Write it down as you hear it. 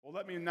Well,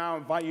 let me now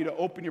invite you to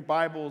open your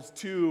Bibles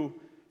to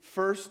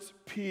 1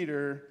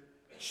 Peter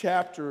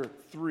chapter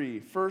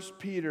 3. 1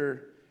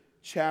 Peter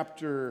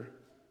chapter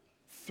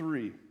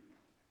 3.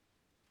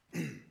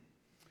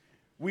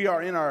 We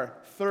are in our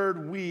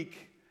third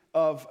week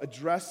of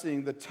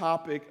addressing the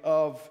topic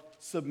of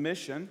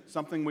submission,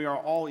 something we are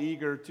all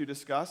eager to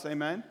discuss.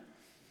 Amen?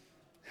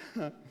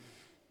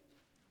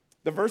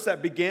 The verse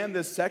that began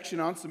this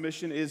section on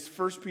submission is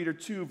 1 Peter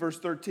 2, verse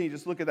 13.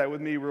 Just look at that with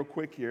me real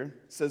quick here.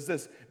 It says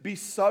this: "Be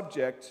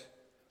subject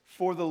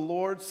for the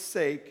Lord's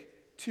sake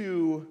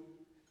to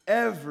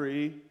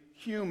every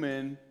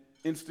human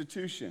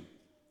institution."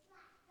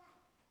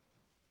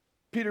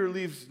 Peter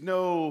leaves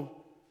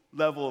no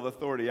level of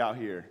authority out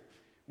here.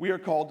 We are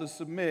called to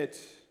submit,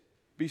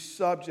 be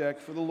subject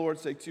for the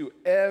Lord's sake to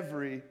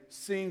every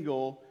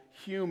single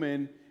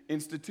human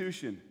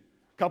institution.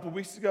 A couple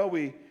weeks ago,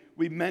 we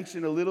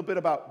mentioned a little bit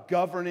about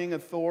governing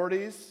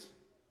authorities.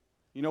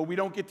 You know, we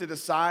don't get to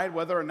decide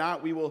whether or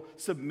not we will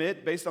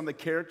submit based on the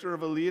character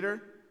of a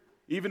leader.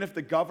 Even if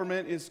the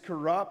government is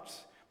corrupt,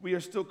 we are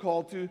still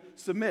called to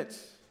submit.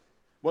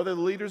 Whether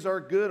the leaders are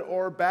good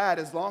or bad,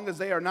 as long as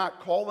they are not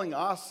calling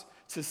us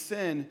to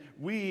sin,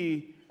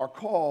 we are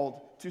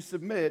called to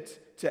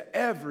submit to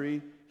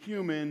every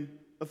human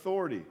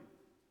authority.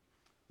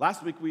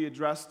 Last week we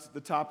addressed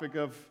the topic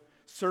of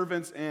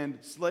servants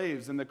and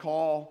slaves and the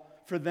call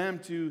for them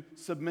to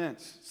submit.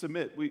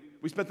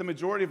 We spent the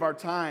majority of our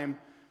time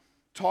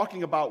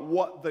talking about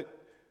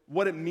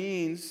what it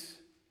means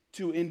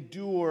to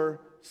endure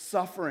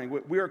suffering.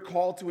 We are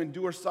called to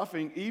endure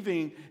suffering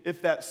even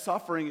if that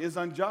suffering is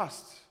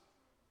unjust.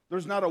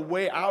 There's not a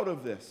way out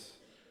of this.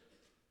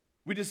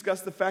 We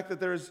discussed the fact that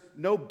there's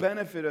no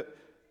benefit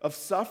of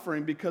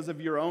suffering because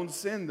of your own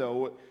sin,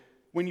 though.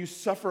 When you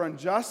suffer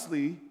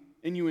unjustly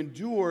and you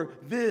endure,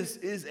 this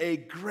is a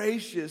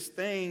gracious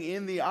thing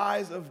in the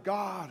eyes of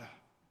God.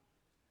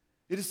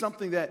 It is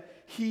something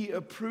that He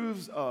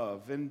approves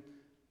of. And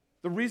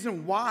the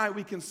reason why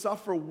we can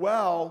suffer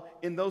well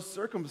in those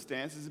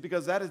circumstances is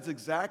because that is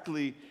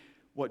exactly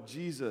what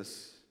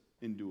Jesus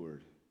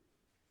endured.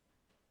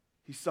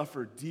 He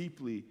suffered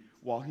deeply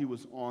while He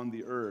was on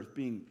the earth,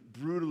 being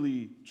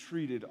brutally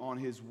treated on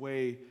His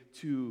way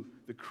to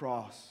the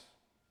cross,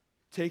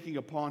 taking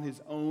upon His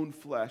own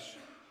flesh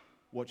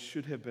what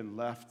should have been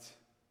left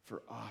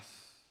for us.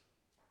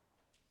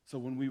 So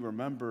when we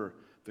remember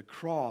the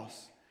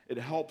cross, it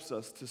helps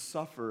us to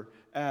suffer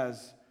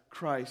as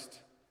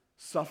Christ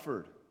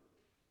suffered.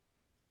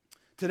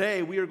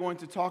 Today, we are going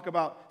to talk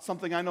about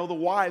something I know the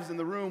wives in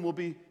the room will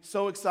be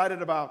so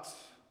excited about.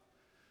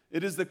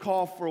 It is the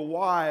call for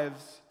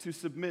wives to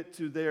submit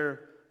to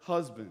their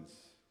husbands.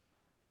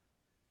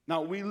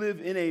 Now, we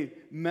live in a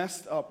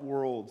messed up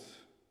world.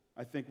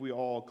 I think we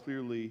all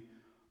clearly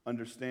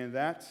understand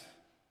that.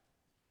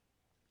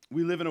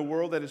 We live in a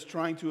world that is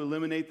trying to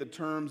eliminate the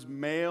terms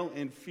male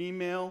and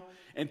female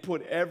and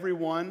put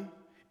everyone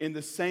in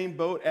the same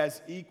boat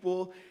as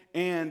equal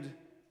and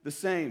the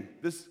same.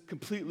 This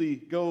completely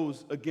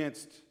goes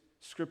against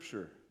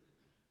Scripture.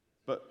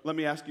 But let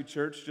me ask you,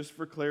 church, just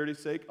for clarity's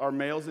sake, are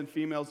males and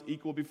females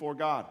equal before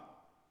God?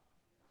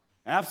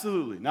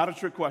 Absolutely. Not a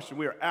trick question.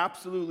 We are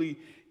absolutely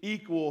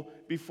equal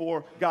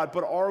before God.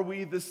 But are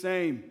we the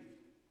same?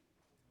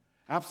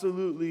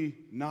 Absolutely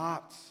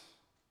not.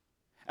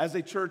 As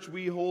a church,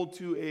 we hold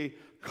to a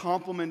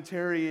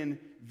complementarian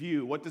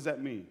view. What does that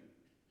mean?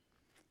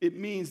 It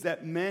means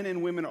that men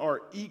and women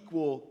are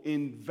equal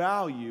in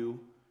value,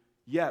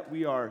 yet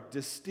we are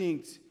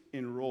distinct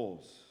in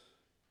roles.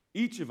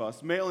 Each of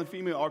us, male and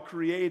female, are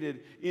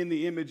created in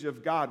the image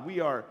of God.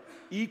 We are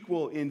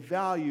equal in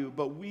value,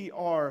 but we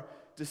are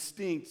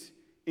distinct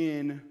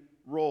in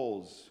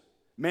roles.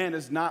 Man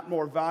is not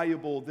more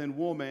valuable than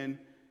woman,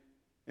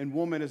 and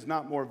woman is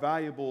not more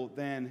valuable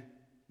than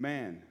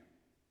man.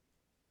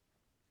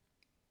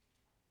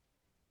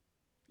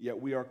 Yet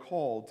we are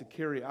called to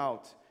carry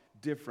out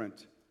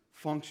different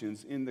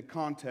functions in the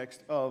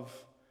context of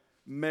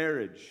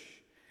marriage.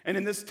 And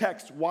in this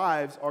text,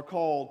 wives are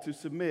called to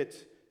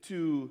submit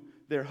to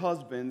their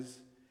husbands,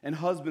 and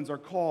husbands are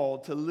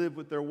called to live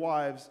with their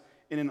wives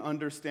in an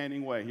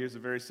understanding way. Here's a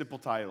very simple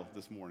title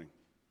this morning: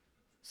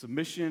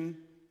 Submission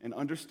and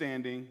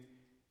Understanding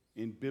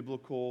in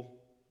Biblical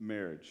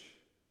Marriage.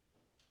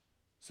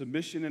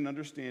 Submission and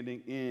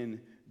understanding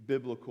in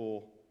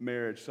biblical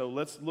marriage. So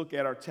let's look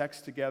at our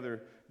text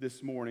together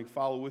this morning.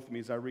 Follow with me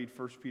as I read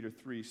 1 Peter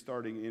 3,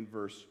 starting in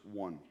verse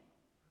 1.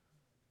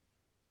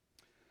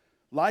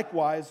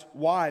 "Likewise,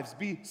 wives,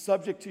 be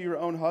subject to your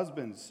own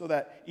husbands, so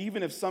that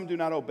even if some do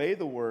not obey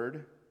the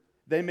word,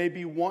 they may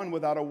be won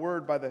without a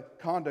word by the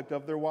conduct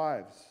of their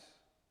wives,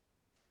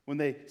 when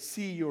they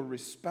see your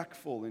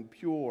respectful and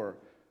pure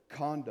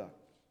conduct.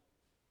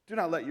 Do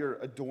not let your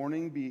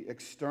adorning be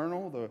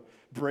external, the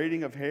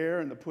braiding of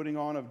hair and the putting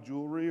on of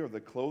jewelry or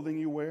the clothing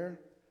you wear.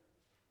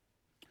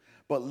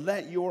 But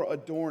let your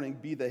adorning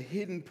be the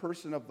hidden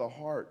person of the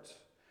heart,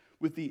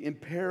 with the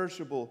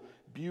imperishable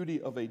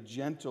beauty of a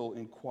gentle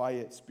and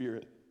quiet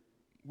spirit,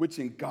 which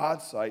in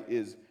God's sight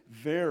is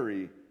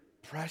very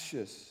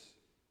precious.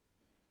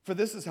 For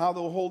this is how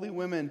the holy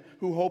women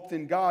who hoped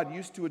in God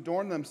used to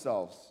adorn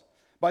themselves,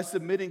 by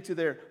submitting to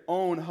their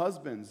own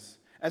husbands,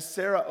 as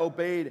Sarah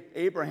obeyed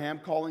Abraham,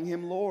 calling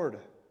him Lord.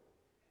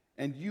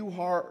 And you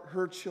are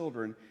her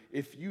children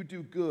if you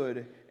do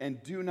good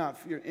and do not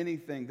fear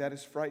anything that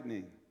is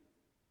frightening.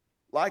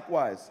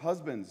 Likewise,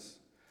 husbands,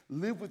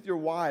 live with your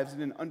wives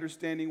in an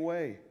understanding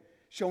way,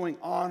 showing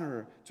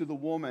honor to the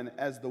woman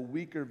as the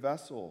weaker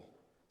vessel,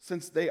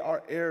 since they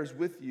are heirs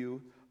with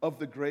you of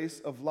the grace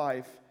of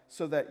life,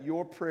 so that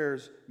your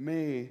prayers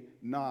may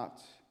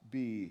not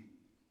be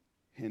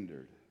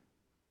hindered.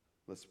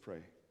 Let's pray.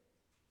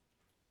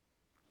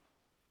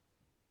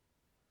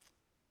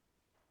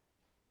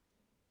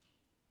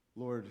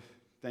 Lord,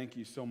 thank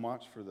you so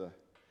much for the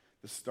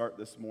start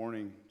this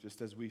morning,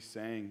 just as we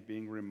sang,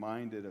 being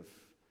reminded of,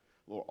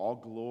 Lord, all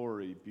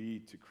glory be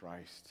to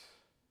Christ.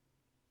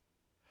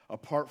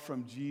 Apart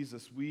from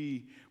Jesus,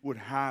 we would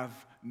have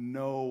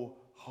no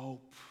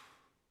hope.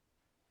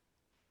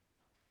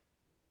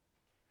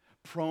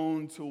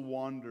 Prone to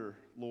wander,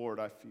 Lord,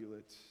 I feel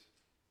it.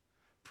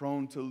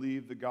 Prone to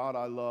leave the God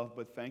I love,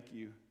 but thank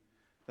you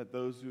that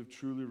those who have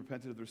truly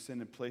repented of their sin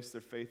and placed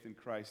their faith in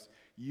Christ,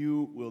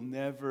 you will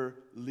never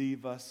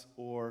leave us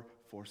or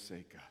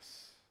forsake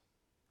us.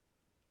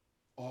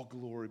 All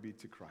glory be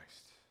to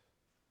Christ.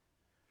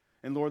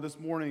 And Lord, this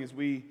morning as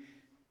we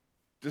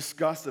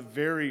discuss a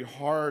very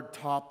hard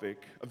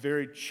topic, a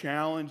very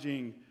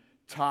challenging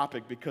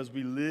topic, because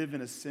we live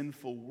in a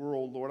sinful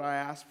world, Lord, I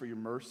ask for your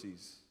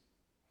mercies.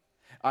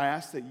 I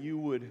ask that you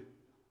would,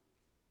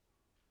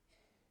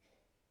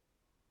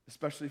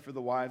 especially for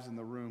the wives in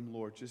the room,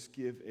 Lord, just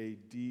give a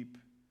deep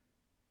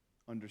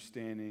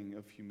understanding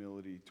of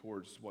humility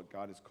towards what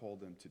God has called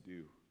them to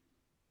do.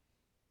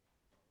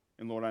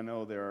 And Lord, I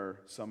know there are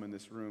some in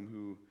this room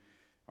who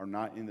are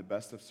not in the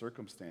best of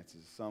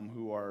circumstances, some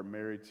who are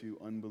married to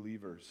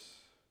unbelievers,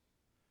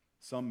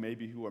 some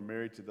maybe who are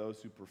married to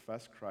those who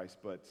profess Christ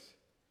but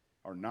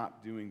are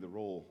not doing the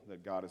role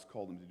that God has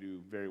called them to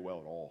do very well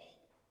at all.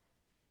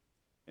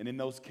 And in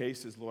those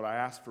cases, Lord, I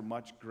ask for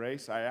much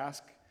grace. I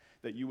ask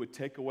that you would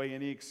take away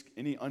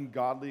any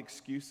ungodly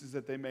excuses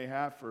that they may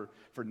have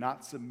for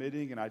not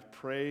submitting, and I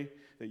pray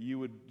that you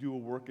would do a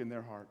work in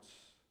their hearts.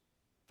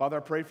 Father,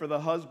 I pray for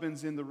the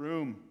husbands in the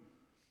room,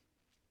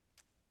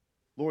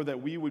 Lord,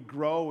 that we would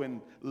grow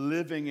in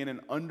living in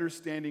an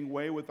understanding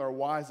way with our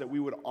wives, that we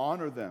would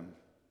honor them.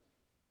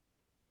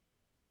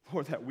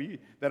 Lord,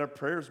 that our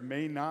prayers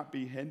may not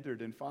be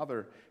hindered. And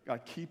Father,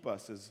 God, keep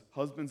us as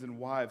husbands and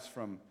wives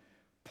from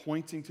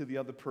pointing to the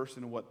other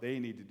person and what they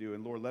need to do.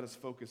 And Lord, let us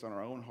focus on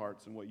our own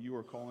hearts and what you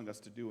are calling us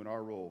to do in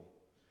our role.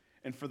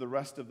 And for the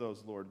rest of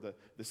those, Lord,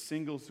 the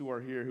singles who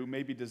are here who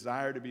maybe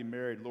desire to be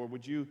married, Lord,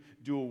 would you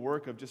do a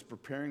work of just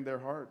preparing their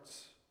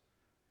hearts?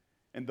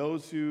 And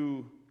those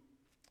who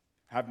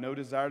have no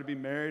desire to be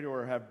married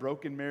or have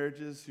broken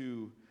marriages,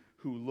 who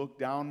look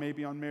down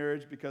maybe on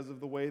marriage because of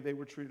the way they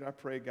were treated, I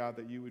pray, God,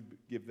 that you would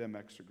give them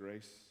extra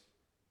grace.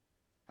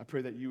 I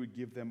pray that you would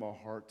give them a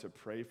heart to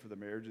pray for the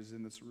marriages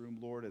in this room,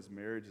 Lord, as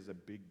marriage is a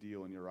big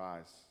deal in your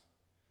eyes.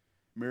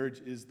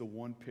 Marriage is the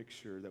one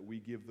picture that we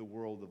give the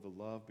world of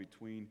the love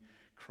between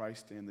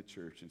Christ and the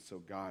church. And so,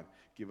 God,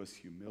 give us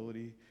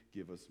humility,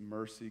 give us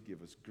mercy,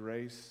 give us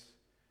grace,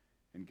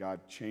 and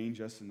God,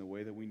 change us in the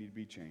way that we need to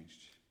be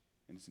changed.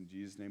 And it's in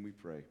Jesus' name we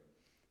pray.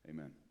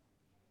 Amen.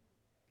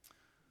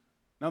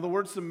 Now, the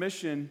word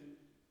submission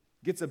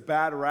gets a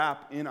bad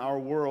rap in our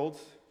world,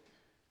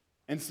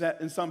 and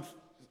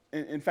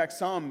in fact,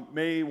 some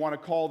may want to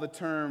call the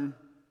term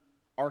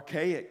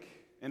archaic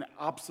and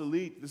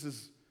obsolete. This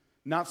is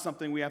not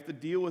something we have to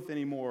deal with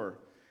anymore.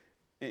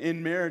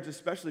 In marriage,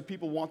 especially,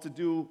 people want to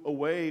do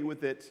away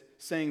with it,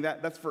 saying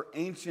that that's for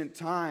ancient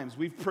times.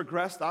 We've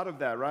progressed out of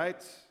that,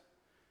 right?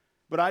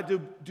 But I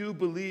do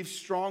believe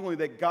strongly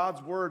that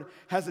God's word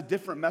has a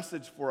different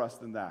message for us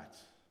than that.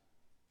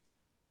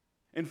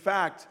 In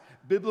fact,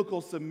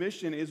 biblical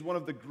submission is one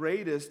of the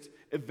greatest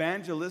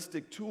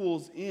evangelistic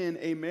tools in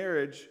a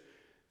marriage,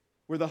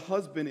 where the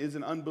husband is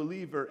an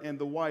unbeliever and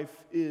the wife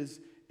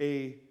is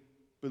a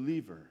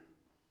believer.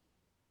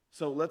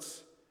 So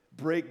let's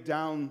break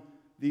down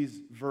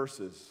these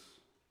verses.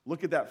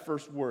 Look at that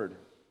first word.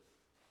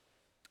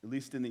 At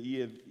least in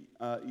the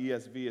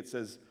ESV, it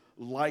says,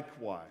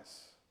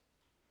 likewise.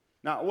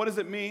 Now, what does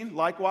it mean,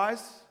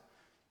 likewise?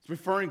 It's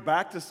referring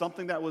back to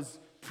something that was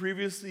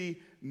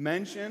previously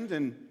mentioned.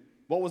 And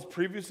what was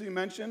previously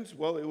mentioned?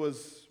 Well, it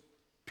was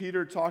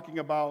Peter talking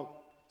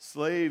about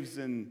slaves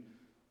and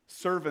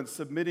servants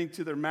submitting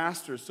to their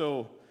masters.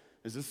 So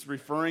is this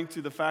referring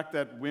to the fact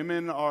that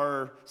women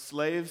are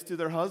slaves to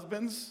their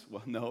husbands?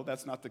 Well, no,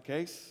 that's not the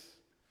case.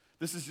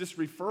 This is just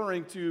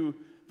referring to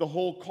the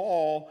whole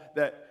call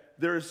that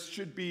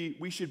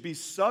we should be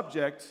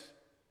subject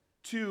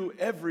to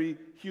every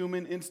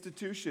human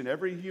institution,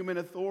 every human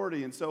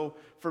authority. And so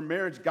for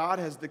marriage, God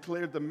has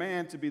declared the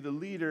man to be the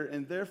leader,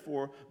 and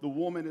therefore the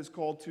woman is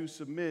called to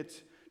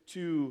submit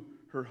to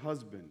her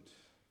husband.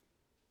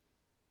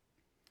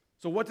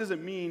 So what does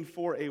it mean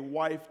for a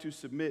wife to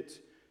submit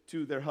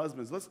to their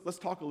husbands? Let's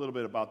talk a little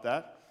bit about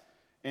that.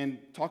 and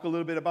talk a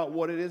little bit about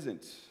what it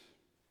isn't.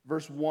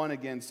 Verse 1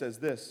 again says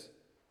this: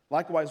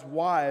 likewise,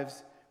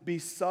 wives, be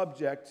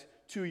subject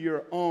to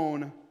your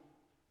own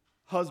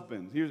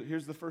husbands.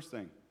 Here's the first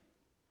thing.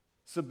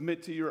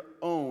 Submit to your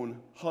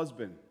own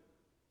husband.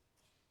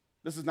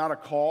 This is not a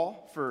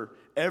call for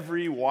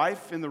every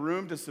wife in the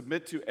room to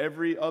submit to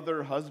every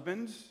other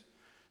husband.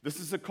 This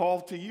is a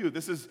call to you.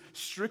 This is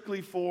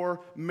strictly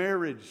for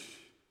marriage.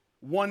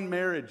 One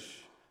marriage.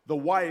 The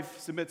wife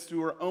submits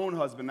to her own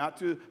husband, not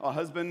to a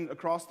husband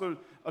across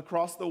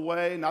the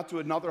way, not to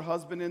another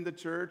husband in the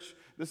church.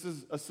 This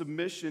is a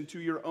submission to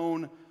your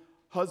own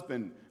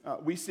husband.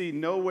 We see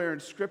nowhere in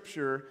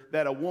Scripture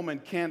that a woman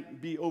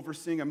can't be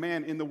overseeing a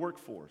man in the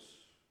workforce.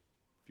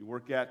 If you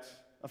work at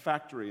a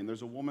factory and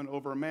there's a woman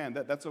over a man,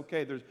 that's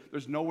okay.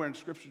 There's nowhere in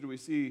Scripture do we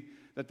see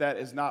that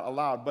is not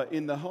allowed. But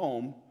in the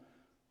home,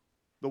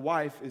 the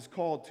wife is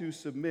called to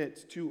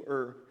submit to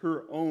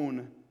her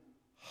own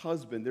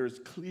husband. There's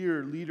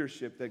clear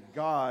leadership that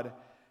God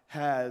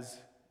has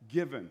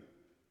given.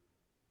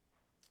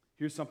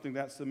 Here's something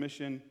that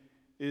submission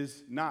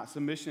is not.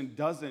 Submission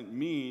doesn't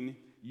mean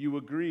you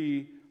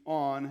agree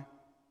on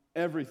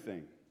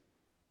everything.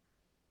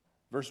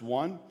 Verse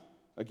 1,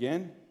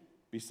 again,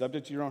 be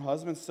subject to your own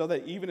husbands, so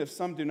that even if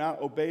some do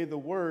not obey the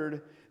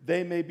word,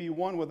 they may be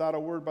won without a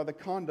word by the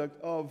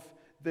conduct of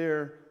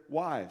their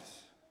wives.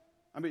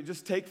 I mean,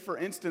 just take, for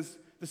instance,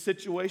 the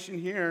situation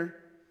here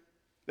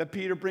that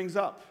Peter brings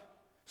up.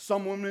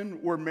 Some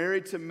women were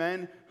married to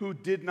men who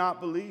did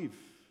not believe.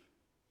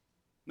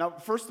 Now,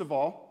 first of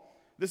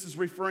all, this is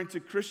referring to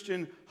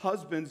Christian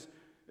husbands.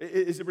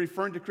 Is it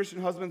referring to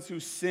Christian husbands who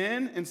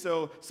sin? And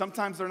so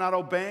sometimes they're not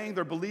obeying,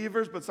 they're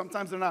believers, but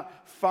sometimes they're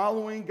not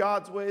following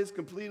God's ways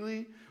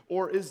completely?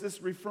 Or is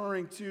this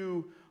referring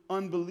to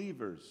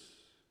unbelievers?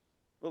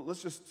 Well,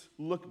 let's just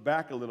look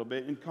back a little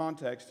bit in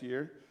context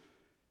here.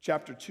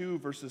 Chapter 2,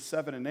 verses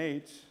 7 and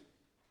 8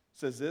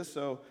 says this: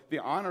 so the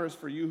honor is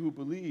for you who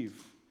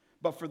believe,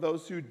 but for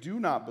those who do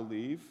not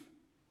believe,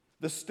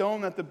 the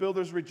stone that the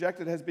builders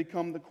rejected has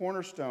become the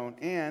cornerstone,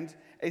 and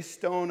a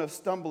stone of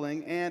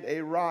stumbling and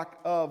a rock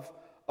of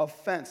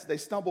offense. They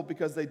stumbled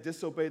because they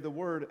disobeyed the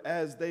word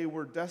as they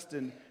were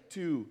destined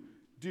to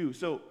do.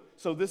 So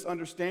this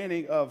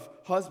understanding of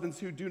husbands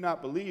who do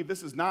not believe,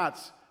 this is not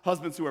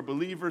husbands who are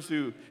believers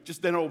who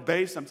just don't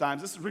obey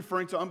sometimes. This is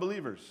referring to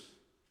unbelievers.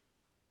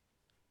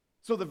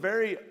 So the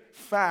very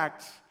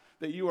fact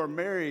that you are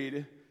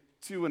married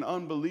to an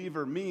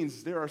unbeliever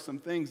means there are some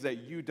things that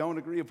you don't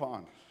agree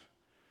upon.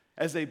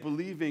 As a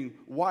believing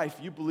wife,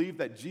 you believe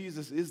that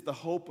Jesus is the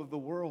hope of the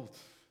world.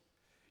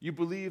 You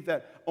believe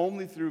that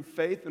only through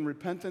faith and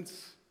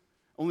repentance,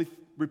 only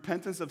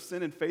repentance of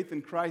sin and faith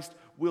in Christ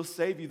will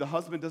save you. The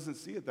husband doesn't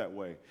see it that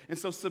way. And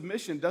so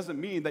submission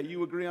doesn't mean that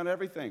you agree on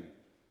everything.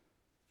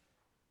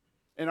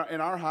 In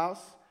our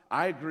house,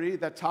 I agree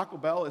that Taco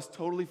Bell is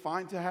totally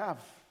fine to have.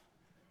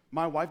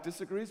 My wife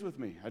disagrees with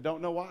me. I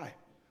don't know why.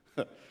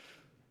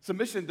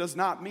 Submission does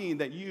not mean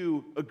that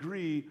you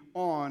agree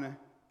on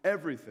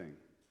everything.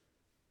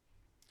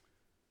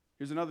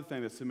 Here's another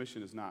thing that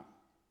submission is not.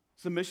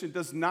 Submission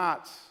does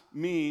not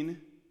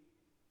mean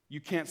you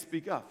can't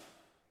speak up.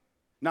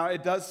 Now,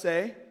 it does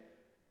say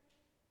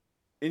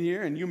in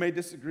here, and you may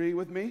disagree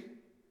with me,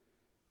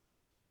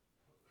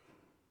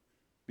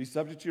 be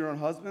subject to your own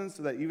husbands,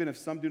 so that even if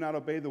some do not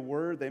obey the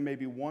word, they may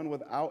be won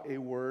without a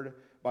word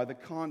by the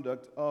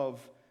conduct of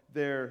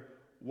their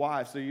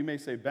wives. So you may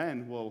say,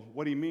 Ben, well,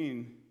 what do you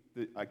mean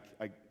that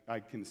I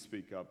can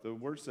speak up? The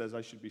word says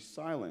I should be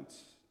silent,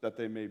 that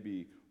they may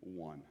be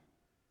won.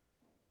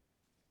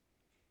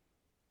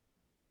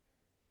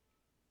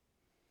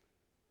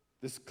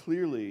 This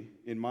clearly,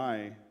 in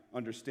my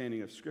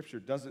understanding of Scripture,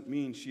 doesn't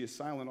mean she is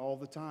silent all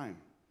the time.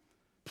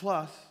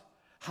 Plus,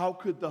 how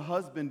could the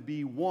husband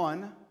be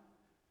won?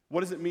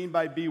 What does it mean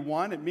by be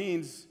won? It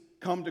means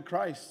come to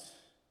Christ.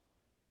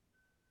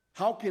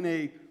 How can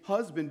a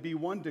husband be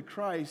won to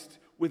Christ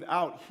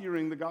without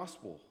hearing the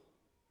gospel?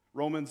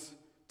 Romans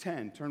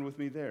 10, turn with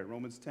me there.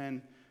 Romans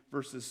 10,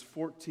 verses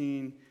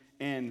 14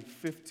 and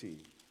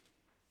 15.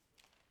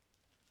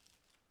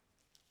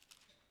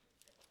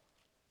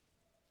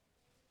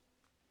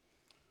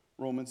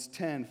 Romans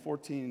 10,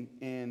 14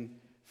 and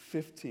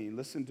 15.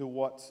 Listen to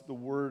what the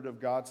word of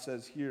God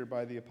says here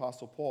by the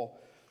Apostle Paul.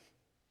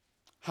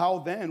 How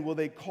then will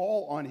they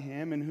call on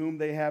him in whom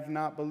they have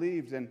not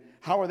believed? And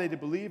how are they to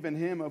believe in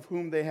him of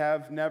whom they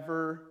have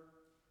never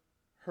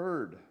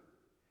heard?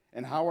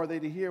 And how are they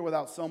to hear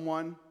without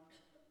someone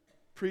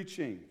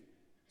preaching,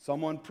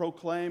 someone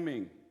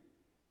proclaiming?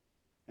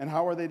 And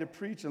how are they to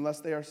preach unless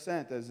they are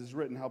sent? As is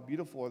written, how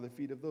beautiful are the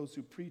feet of those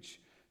who preach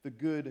the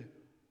good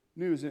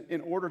news.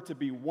 In order to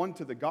be won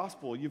to the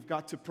gospel, you've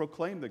got to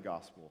proclaim the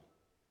gospel.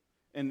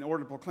 In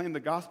order to proclaim the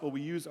gospel,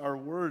 we use our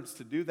words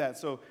to do that.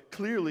 So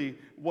clearly,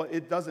 what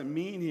it doesn't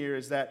mean here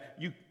is that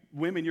you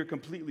women, you're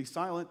completely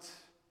silent.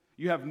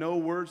 You have no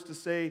words to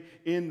say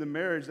in the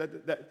marriage.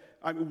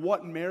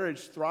 What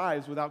marriage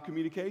thrives without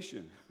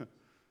communication?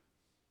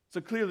 So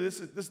clearly,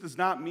 this does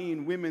not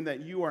mean, women, that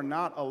you are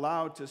not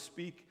allowed to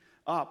speak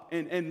up.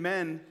 And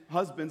men,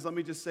 husbands, let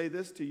me just say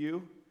this to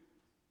you.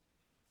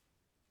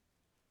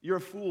 You're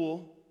a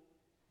fool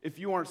if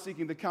you aren't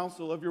seeking the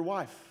counsel of your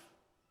wife.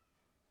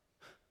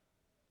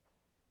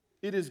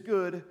 It is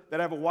good that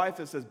I have a wife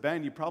that says,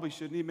 Ben, you probably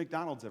shouldn't eat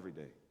McDonald's every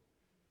day.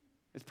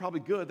 It's probably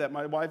good that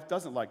my wife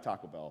doesn't like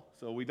Taco Bell,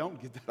 so we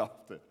don't get that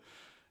often.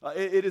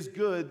 It is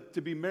good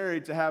to be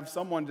married, to have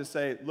someone to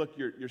say, look,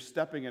 you're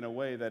stepping in a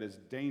way that is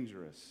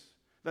dangerous.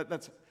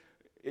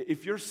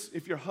 If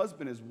your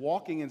husband is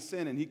walking in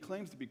sin and he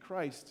claims to be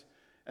Christ,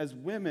 as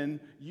women,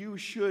 you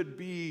should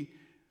be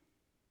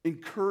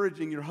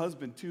encouraging your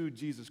husband to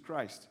Jesus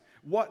Christ.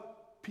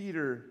 What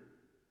Peter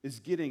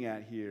is getting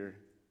at here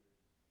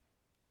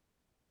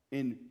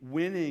in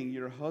winning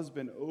your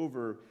husband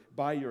over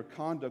by your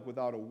conduct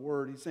without a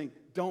word, he's saying,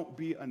 don't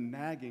be a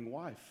nagging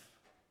wife.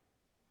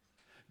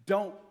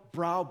 Don't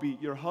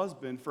browbeat your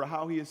husband for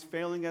how he is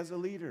failing as a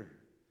leader.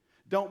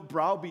 Don't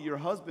browbeat your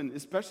husband,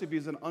 especially if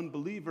he's an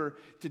unbeliever,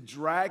 to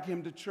drag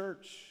him to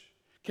church.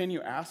 Can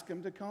you ask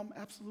him to come?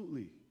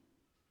 Absolutely.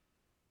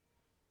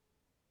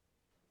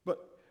 But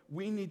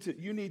you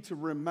need to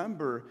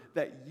remember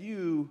that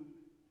you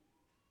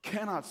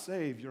cannot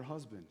save your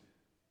husband.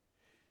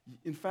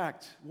 In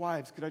fact,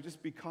 wives, could I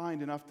just be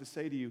kind enough to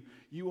say to you,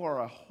 you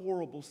are a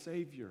horrible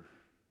Savior.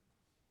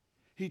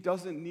 He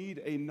doesn't need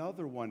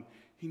another one.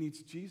 He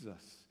needs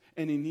Jesus,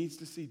 and he needs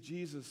to see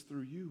Jesus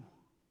through you.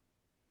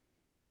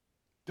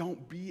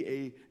 Don't be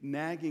a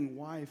nagging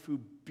wife who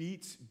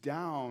beats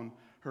down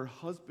her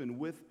husband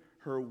with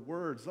her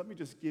words. Let me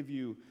just give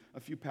you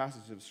a few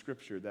passages of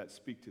Scripture that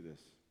speak to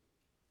this.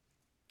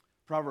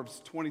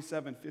 Proverbs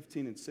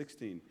 27:15 and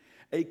 16.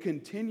 A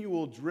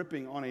continual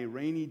dripping on a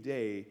rainy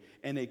day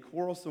and a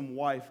quarrelsome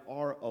wife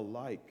are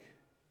alike.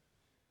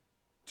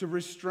 To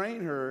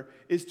restrain her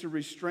is to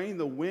restrain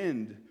the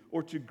wind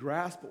or to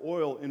grasp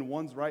oil in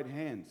one's right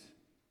hand.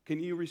 Can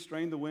you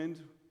restrain the wind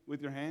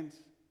with your hands?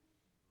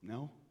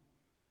 No.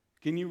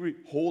 Can you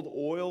hold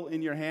oil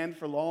in your hand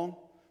for long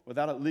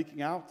without it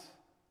leaking out?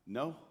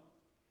 No.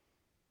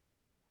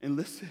 And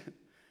listen,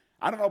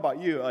 I don't know about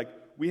you,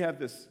 we have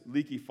this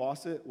leaky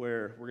faucet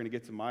where we're going to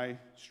get to my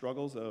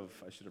struggles of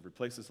I should have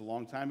replaced this a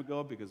long time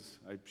ago because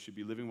I should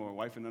be living with my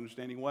wife in an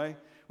understanding way.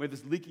 We have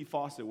this leaky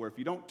faucet where if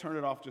you don't turn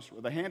it off, just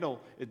the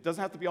handle, it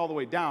doesn't have to be all the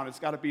way down. It's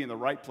got to be in the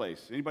right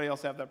place. Anybody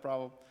else have that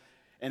problem?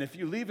 And if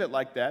you leave it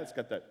like that, it's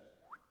got that.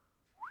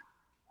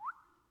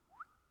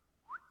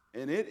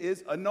 And it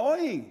is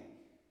annoying.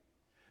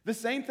 The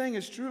same thing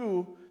is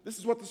true. This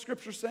is what the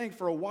Scripture's saying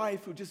for a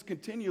wife who just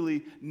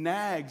continually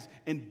nags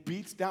and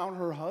beats down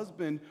her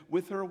husband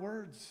with her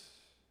words.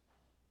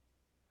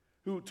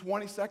 Who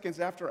 20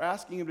 seconds after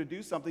asking him to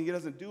do something, he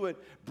doesn't do it,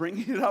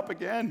 bringing it up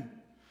again.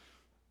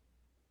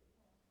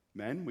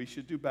 Men, we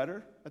should do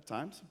better at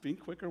times. Being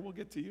quicker will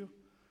get to you.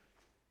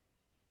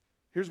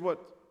 Here's what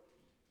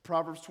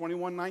Proverbs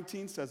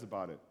 21:19 says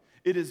about it.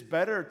 It is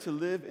better to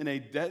live in a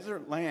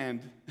desert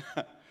land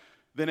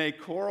than a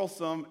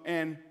quarrelsome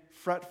and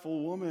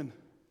fretful woman.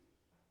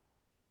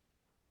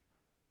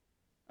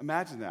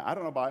 Imagine that. I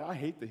don't know about it. I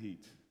hate the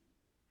heat.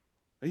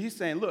 But he's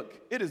saying,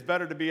 look, it is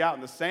better to be out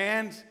in the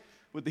sand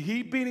with the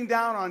heat beating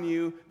down on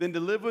you than to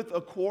live with a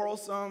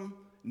quarrelsome,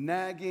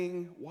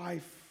 nagging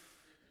wife.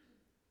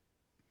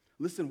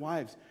 Listen,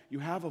 wives, you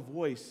have a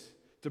voice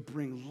to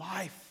bring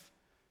life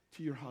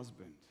to your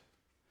husband.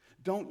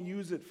 Don't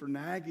use it for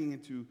nagging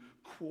and to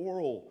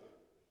quarrel.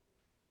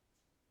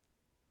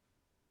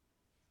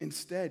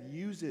 Instead,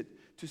 use it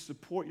to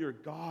support your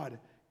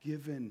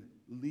God-given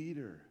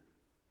leader.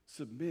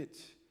 Submit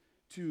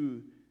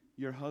to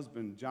your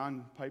husband.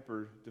 John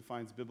Piper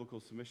defines biblical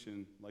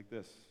submission like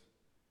this.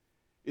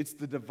 It's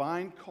the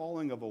divine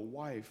calling of a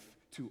wife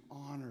to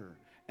honor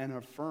and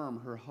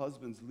affirm her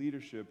husband's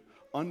leadership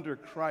under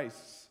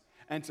Christ's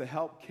and to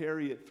help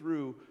carry it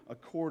through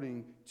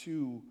according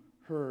to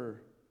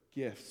her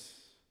gifts.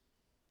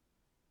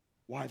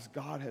 Wives,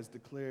 God has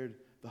declared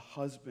the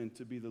husband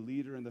to be the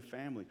leader in the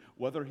family,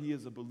 whether he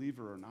is a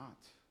believer or not.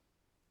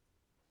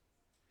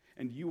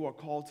 And you are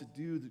called to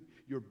do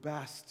your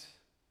best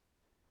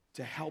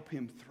to help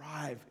him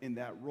thrive in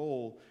that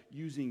role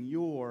using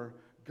your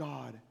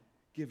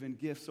God-given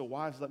gifts. So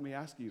wives, let me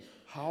ask you,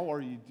 how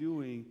are you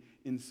doing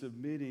in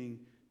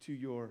submitting to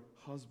your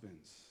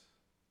husbands?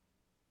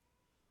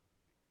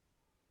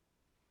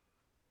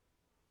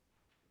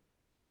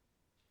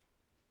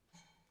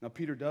 Now,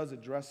 Peter does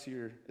address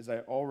here, as I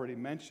already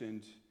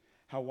mentioned,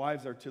 how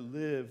wives are to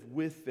live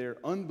with their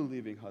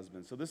unbelieving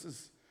husbands. So this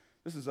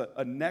is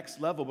a next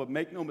level, but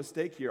make no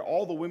mistake here.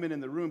 All the women in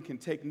the room can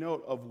take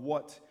note of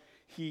what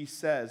he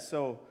says.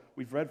 So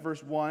we've read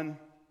verse 1,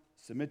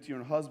 submit to your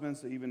own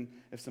husbands, so even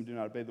if some do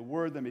not obey the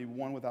word, they may be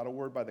won without a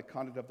word by the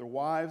conduct of their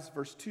wives.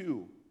 Verse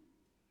 2,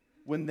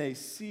 when they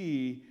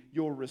see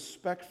your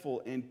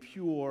respectful and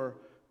pure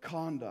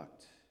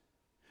conduct.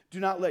 Do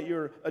not let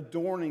your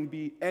adorning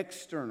be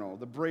external,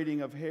 the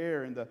braiding of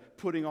hair and the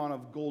putting on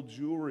of gold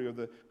jewelry or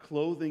the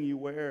clothing you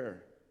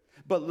wear.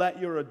 But let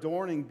your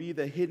adorning be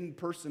the hidden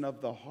person of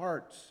the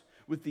heart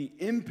with the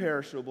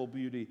imperishable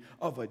beauty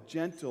of a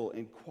gentle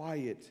and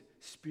quiet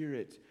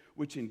spirit,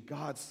 which in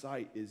God's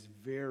sight is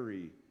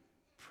very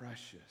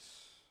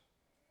precious.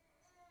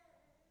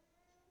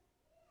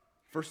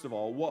 First of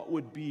all, what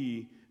would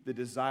be the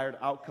desired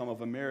outcome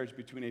of a marriage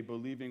between a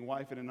believing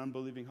wife and an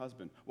unbelieving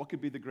husband? What could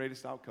be the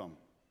greatest outcome?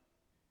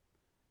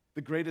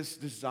 The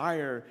greatest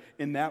desire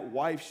in that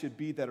wife should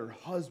be that her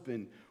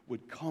husband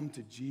would come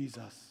to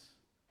Jesus.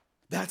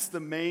 That's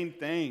the main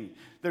thing.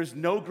 There's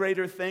no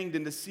greater thing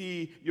than to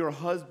see your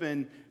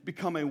husband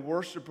become a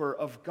worshiper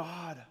of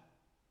God.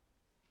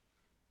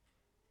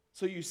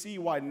 So you see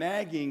why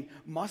nagging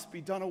must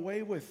be done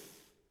away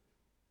with.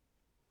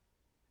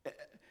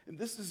 And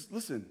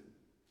listen,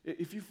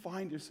 if you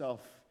find yourself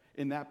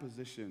in that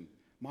position,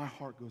 my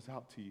heart goes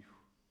out to you.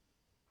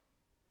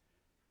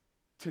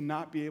 To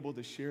not be able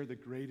to share the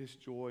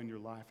greatest joy in your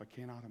life, I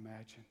cannot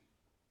imagine.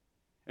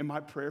 And my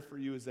prayer for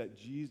you is that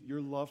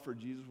your love for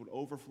Jesus would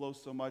overflow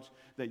so much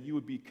that you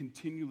would be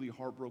continually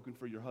heartbroken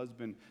for your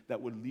husband, that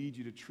would lead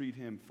you to treat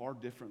him far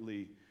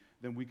differently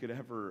than we could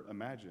ever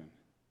imagine.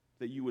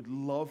 That you would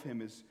love him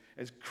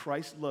as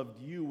Christ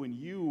loved you when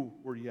you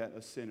were yet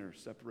a sinner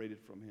separated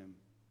from him.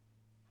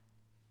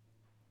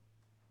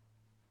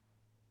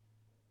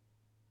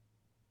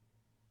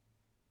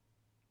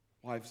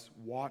 Wives,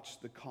 watch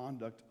the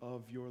conduct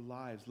of your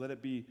lives. Let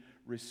it be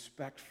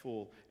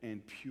respectful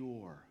and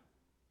pure.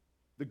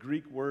 The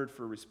Greek word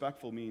for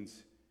respectful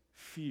means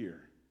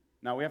fear.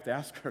 Now we have to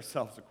ask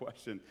ourselves a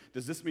question.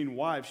 Does this mean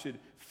wives should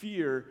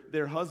fear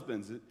their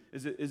husbands?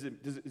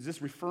 Is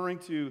this referring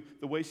to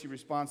the way she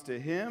responds to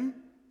him?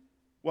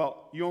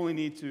 Well, you only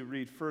need to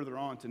read further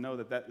on to know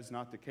that that is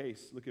not the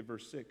case. Look at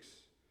verse 6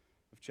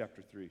 of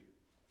chapter 3.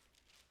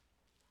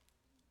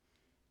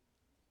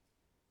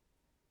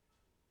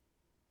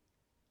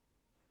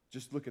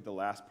 Just look at the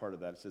last part of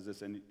that. It says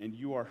this, and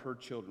you are her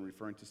children,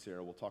 referring to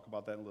Sarah. We'll talk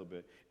about that in a little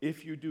bit.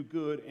 If you do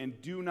good and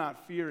do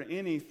not fear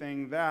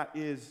anything, that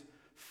is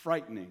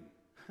frightening.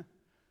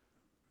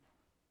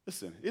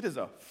 Listen, it is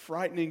a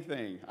frightening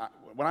thing.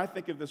 When I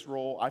think of this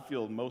role, I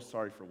feel most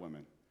sorry for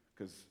women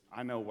because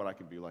I know what I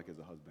can be like as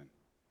a husband.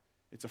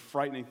 It's a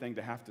frightening thing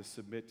to have to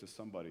submit to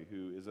somebody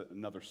who is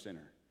another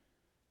sinner.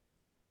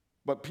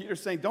 But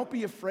Peter's saying, don't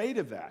be afraid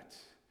of that.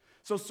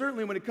 So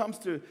certainly when it comes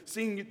to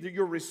seeing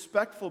your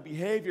respectful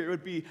behavior, it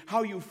would be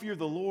how you fear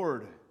the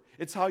Lord.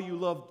 It's how you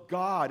love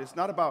God. It's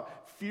not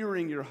about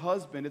fearing your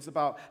husband. It's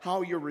about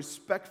how your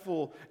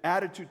respectful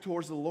attitude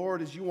towards the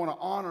Lord is you want to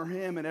honor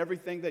him in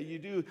everything that you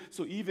do.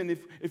 So even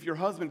if your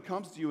husband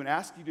comes to you and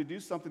asks you to do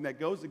something that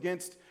goes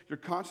against your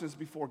conscience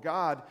before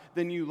God,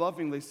 then you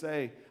lovingly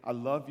say, I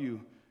love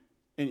you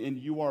and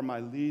you are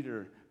my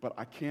leader, but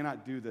I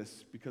cannot do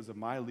this because of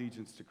my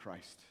allegiance to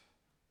Christ.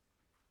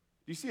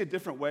 Do you see a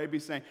different way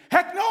of saying,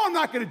 heck no, I'm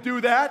not going to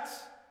do that?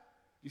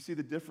 You see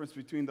the difference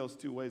between those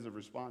two ways of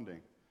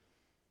responding.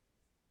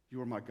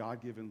 You are my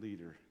God-given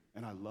leader,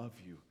 and I love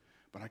you,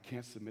 but I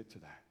can't submit to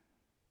that.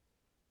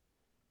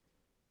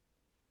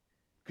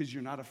 Because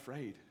you're not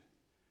afraid.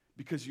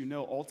 Because you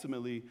know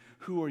ultimately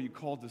who are you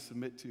called to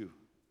submit to.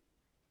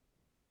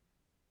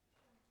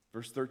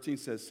 Verse 13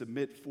 says,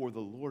 submit for the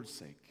Lord's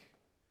sake,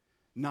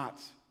 not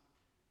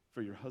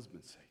for your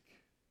husband's sake.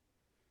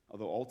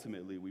 Although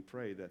ultimately we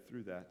pray that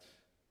through that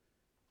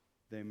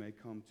they may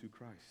come to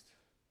Christ.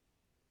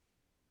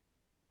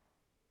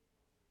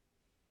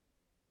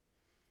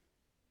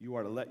 You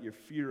are to let your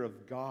fear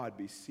of God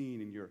be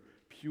seen in your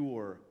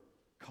pure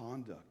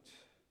conduct.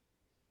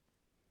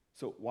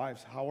 So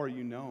wives, how are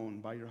you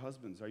known by your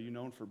husbands? Are you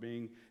known for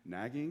being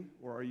nagging,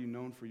 or are you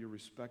known for your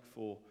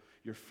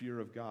fear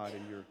of God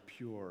and your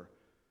pure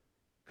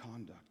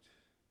conduct?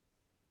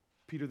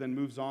 Peter then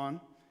moves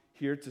on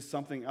here to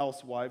something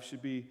else wives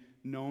should be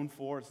known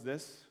for. It's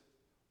this: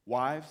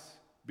 wives,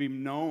 be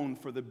known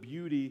for the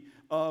beauty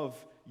of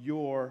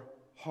your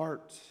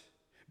heart.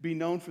 Be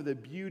known for the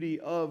beauty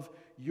of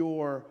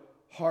your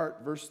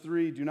heart. Verse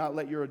 3, do not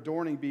let your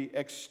adorning be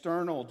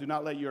external. Do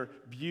not let your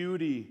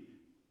beauty,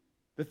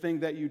 the thing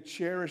that you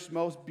cherish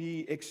most,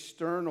 be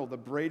external, the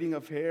braiding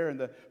of hair and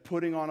the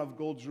putting on of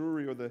gold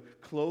jewelry or the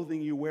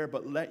clothing you wear,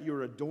 but let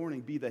your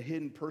adorning be the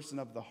hidden person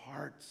of the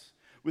heart,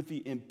 with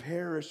the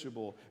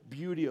imperishable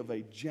beauty of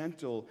a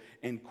gentle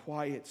and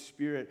quiet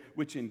spirit,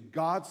 which in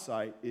God's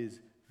sight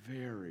is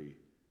very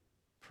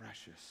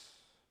precious.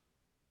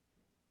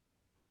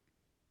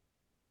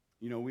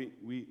 You know, we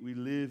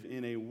live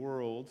in a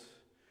world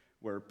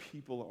where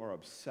people are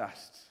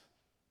obsessed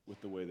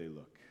with the way they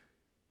look.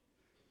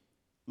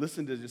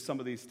 Listen to just some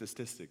of these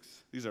statistics.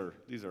 These are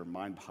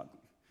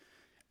mind-boggling.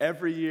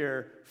 Every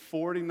year,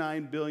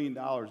 $49 billion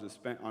is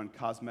spent on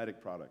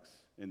cosmetic products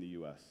in the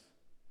U.S.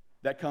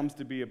 That comes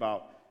to be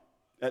about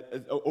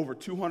over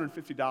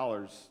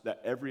 $250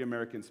 that every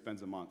American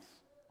spends a month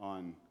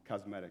on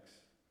cosmetics.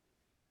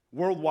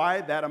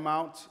 Worldwide, that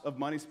amount of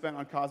money spent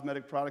on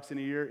cosmetic products in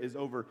a year is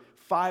over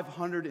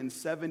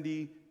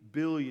 $570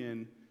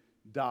 billion.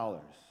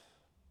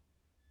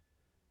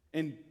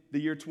 In the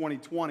year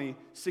 2020,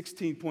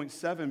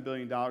 $16.7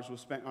 billion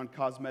was spent on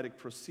cosmetic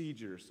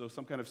procedures, so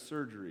some kind of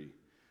surgery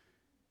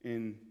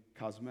in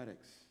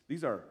cosmetics.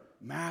 These are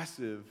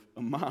massive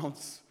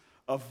amounts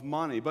of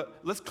money. But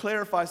let's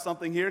clarify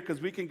something here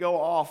because we can go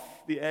off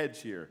the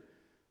edge here.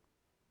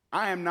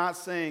 I am not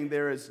saying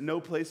there is no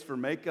place for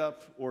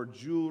makeup or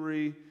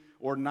jewelry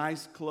or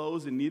nice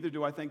clothes, and neither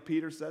do I think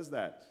Peter says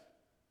that.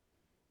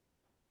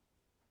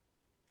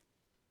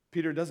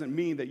 Peter doesn't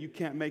mean that you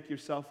can't make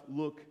yourself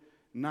look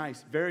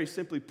nice. Very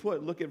simply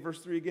put, look at verse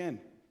 3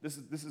 again. This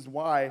is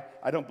why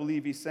I don't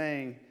believe he's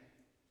saying,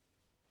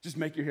 just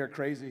make your hair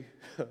crazy.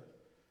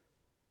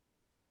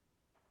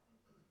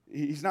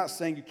 He's not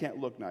saying you can't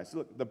look nice.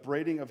 Look, the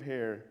braiding of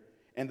hair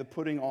and the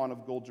putting on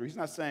of gold jewelry. He's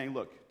not saying,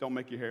 look, don't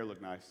make your hair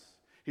look nice.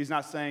 He's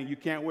not saying you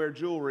can't wear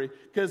jewelry,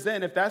 because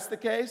then if that's the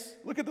case,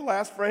 look at the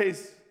last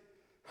phrase,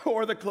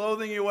 or the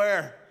clothing you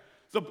wear.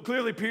 So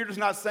clearly Peter's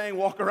not saying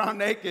walk around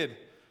naked.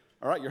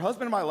 All right, your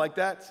husband might like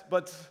that,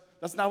 but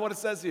that's not what it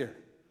says here.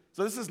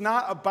 So this is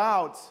not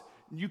about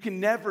you can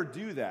never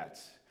do that.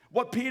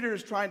 What Peter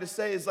is trying to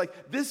say is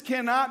like, this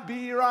cannot be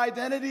your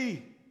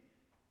identity.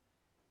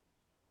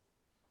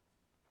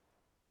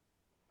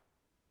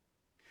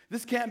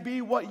 This can't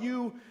be what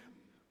you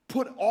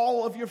put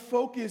all of your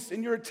focus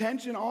and your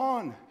attention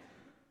on.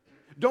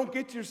 Don't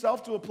get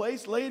yourself to a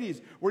place,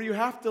 ladies, where you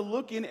have to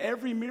look in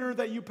every mirror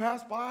that you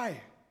pass by.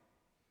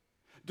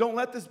 Don't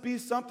let this be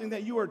something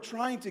that you are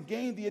trying to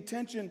gain the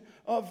attention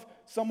of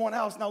someone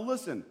else. Now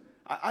listen,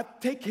 I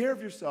take care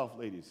of yourself,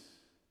 ladies,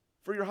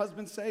 for your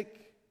husband's sake.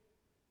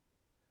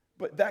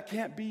 But that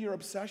can't be your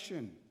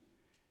obsession.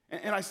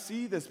 And I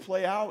see this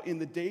play out in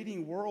the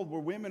dating world where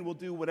women will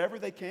do whatever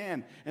they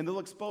can and they'll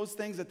expose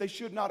things that they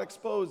should not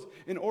expose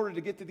in order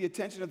to get to the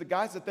attention of the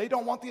guys that they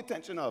don't want the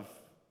attention of.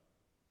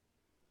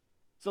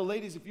 So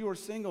ladies, if you are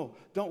single,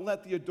 don't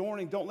let the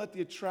adorning, don't let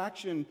the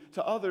attraction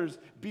to others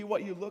be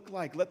what you look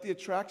like. Let the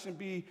attraction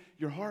be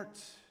your heart.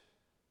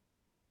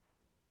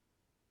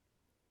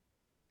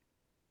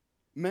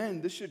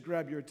 Men, this should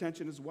grab your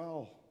attention as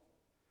well.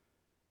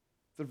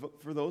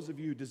 For those of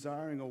you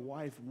desiring a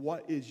wife,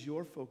 what is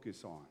your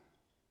focus on?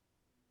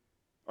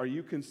 Are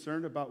you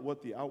concerned about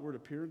what the outward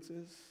appearance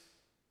is?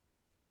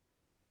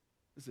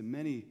 Listen,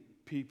 many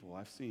people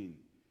I've seen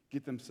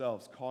get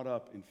themselves caught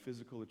up in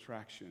physical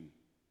attraction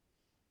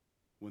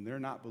when they're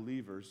not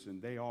believers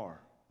and they are.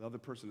 The other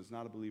person is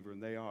not a believer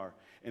and they are.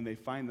 And they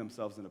find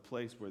themselves in a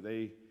place where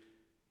they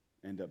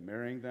end up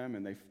marrying them,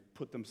 and they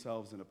put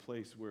themselves in a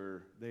place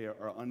where they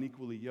are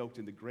unequally yoked.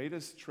 And the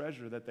greatest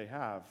treasure that they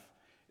have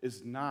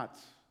is not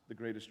the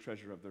greatest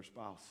treasure of their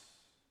spouse.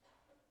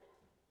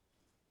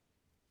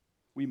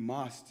 We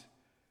must,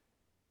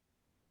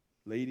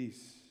 ladies,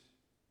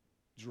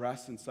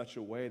 dress in such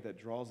a way that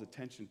draws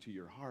attention to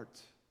your heart,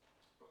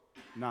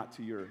 not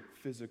to your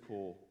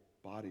physical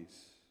bodies.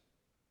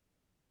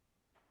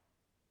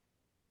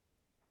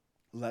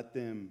 Let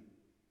them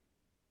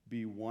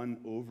be won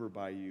over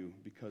by you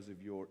because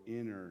of your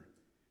inner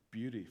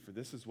beauty. For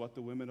this is what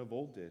the women of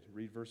old did.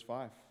 Read verse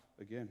 5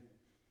 again.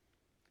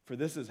 For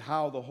this is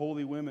how the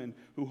holy women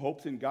who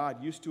hoped in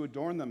God used to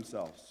adorn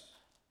themselves.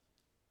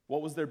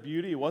 What was their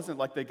beauty? It wasn't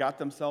like they got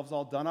themselves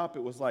all done up.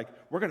 It was like,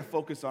 we're going to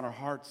focus on our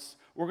hearts.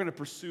 We're going to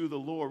pursue the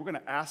Lord. We're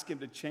going to ask Him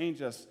to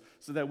change us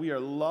so that we are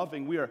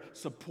loving. We are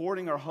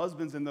supporting our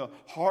husbands in the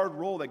hard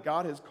role that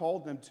God has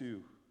called them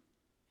to.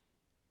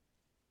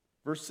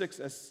 Verse 6,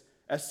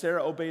 as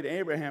Sarah obeyed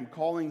Abraham,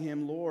 calling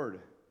him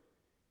Lord,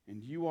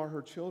 and you are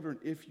her children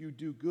if you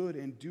do good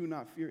and do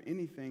not fear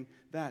anything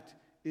that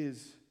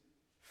is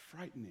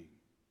frightening.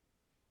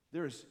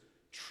 There is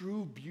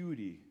true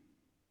beauty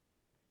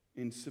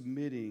in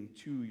submitting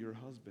to your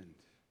husband.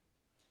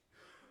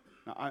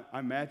 Now, I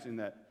imagine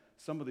that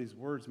some of these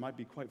words might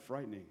be quite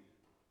frightening,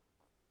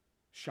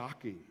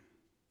 shocking.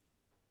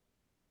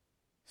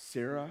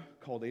 Sarah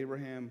called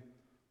Abraham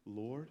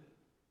Lord.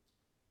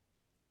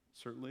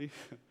 Certainly,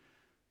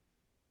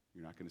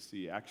 you're not going to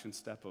see action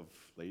step of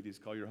ladies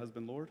call your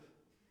husband Lord.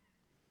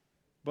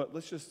 But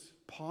let's just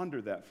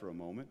ponder that for a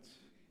moment.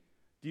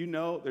 Do you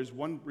know there's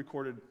one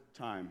recorded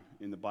time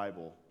in the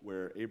Bible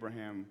where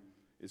Abraham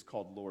is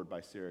called Lord by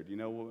Sarah? Do you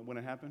know when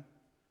it happened?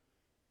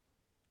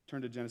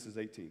 Turn to Genesis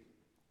 18.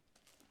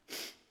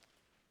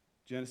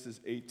 Genesis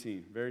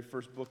 18, very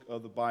first book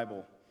of the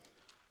Bible.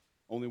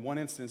 Only one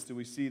instance do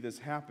we see this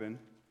happen,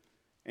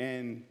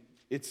 and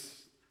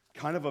it's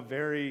kind of a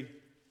very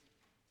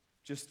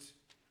just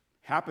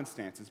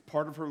happenstance. It's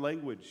part of her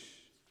language.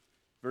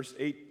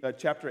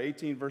 Chapter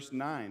 18, verse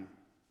 9.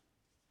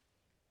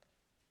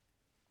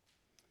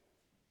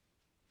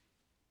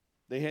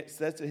 They had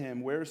said to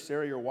him, "Where is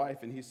Sarah, your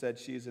wife?" And he said,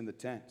 "She is in the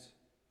tent."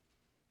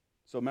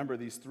 So remember,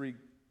 these three,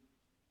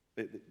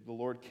 the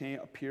Lord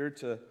appeared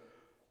to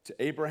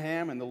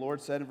Abraham, and the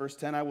Lord said in verse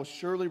 10, "I will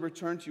surely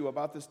return to you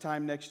about this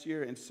time next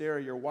year, and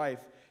Sarah, your wife,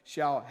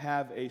 shall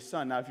have a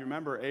son." Now, if you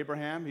remember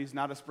Abraham, he's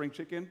not a spring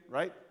chicken,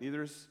 right?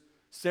 Neither is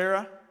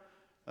Sarah.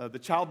 The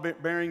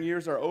childbearing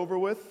years are over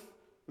with,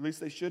 at least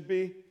they should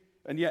be.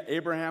 And yet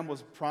Abraham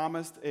was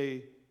promised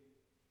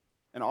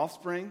an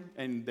offspring,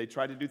 and they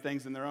tried to do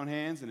things in their own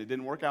hands, and it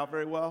didn't work out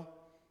very well.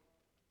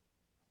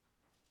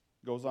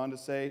 Goes on to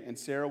say, and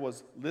Sarah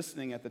was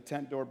listening at the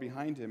tent door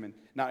behind him. And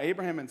now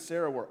Abraham and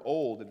Sarah were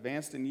old,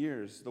 advanced in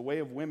years. The way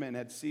of women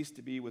had ceased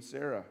to be with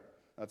Sarah.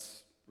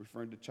 That's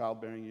referring to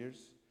childbearing years.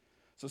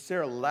 So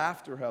Sarah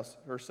laughed to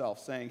herself,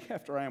 saying,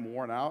 after I am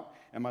worn out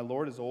and my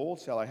Lord is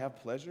old, shall I have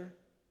pleasure?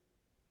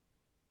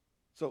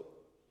 So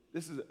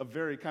this is a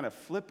very kind of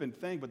flippant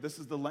thing, but this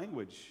is the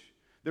language.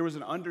 There was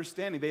an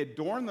understanding. They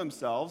adorned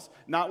themselves,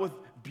 not with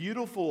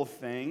beautiful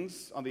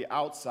things on the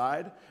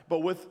outside, but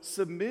with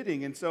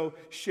submitting. And so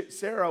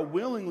Sarah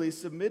willingly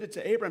submitted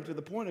to Abraham to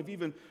the point of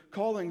even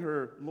calling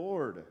her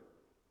Lord.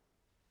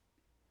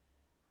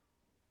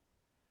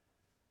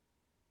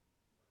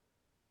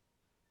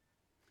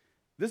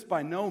 This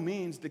by no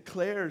means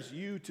declares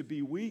you to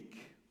be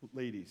weak,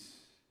 ladies.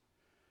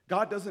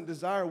 God doesn't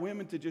desire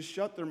women to just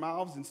shut their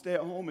mouths and stay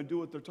at home and do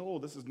what they're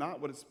told. This is not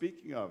what it's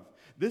speaking of.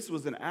 This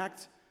was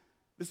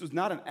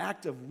not an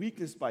act of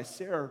weakness by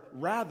Sarah.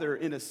 Rather,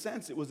 in a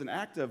sense, it was an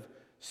act of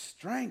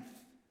strength.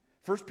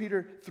 1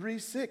 Peter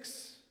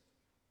 3:6.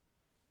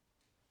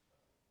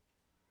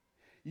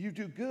 You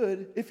do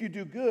good, if you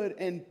do good,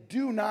 and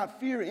do not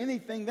fear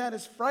anything that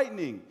is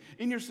frightening.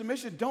 In your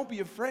submission, don't be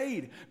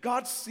afraid.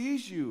 God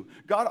sees you.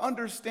 God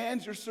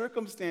understands your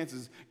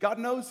circumstances. God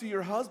knows who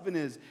your husband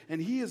is, and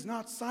he is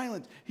not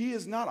silent. He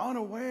is not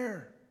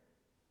unaware.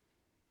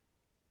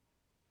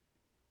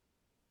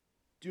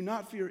 Do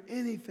not fear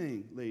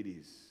anything,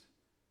 ladies.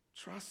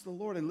 Trust the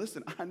Lord. And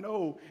listen, I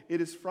know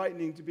it is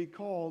frightening to be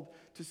called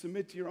to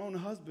submit to your own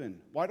husband.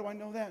 Why do I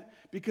know that?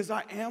 Because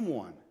I am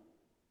one.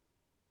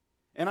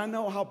 And I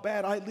know how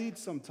bad I lead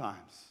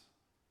sometimes.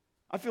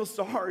 I feel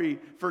sorry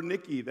for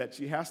Nikki that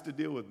she has to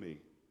deal with me.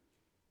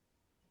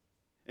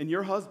 And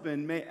your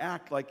husband may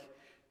act like,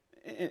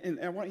 and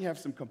I want you to have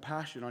some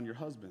compassion on your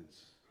husbands.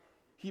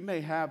 He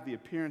may have the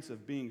appearance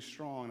of being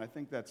strong, and I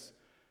think that's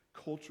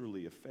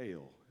culturally a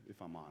fail,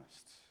 if I'm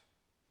honest.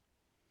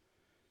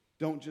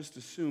 Don't just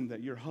assume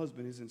that your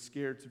husband isn't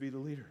scared to be the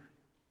leader.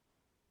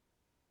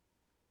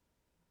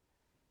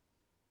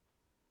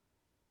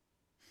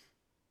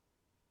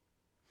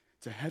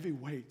 It's a heavy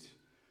weight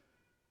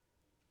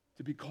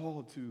to be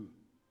called to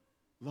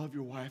love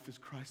your wife as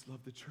Christ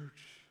loved the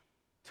church,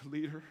 to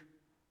lead her,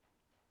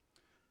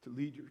 to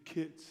lead your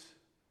kids,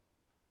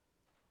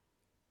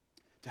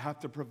 to have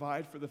to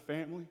provide for the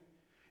family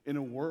in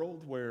a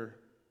world where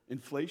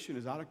inflation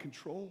is out of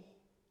control,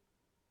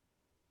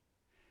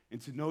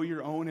 and to know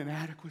your own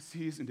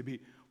inadequacies and to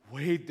be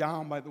weighed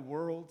down by the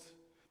world,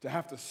 to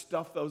have to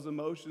stuff those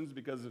emotions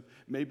because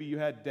maybe you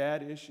had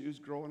dad issues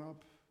growing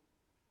up.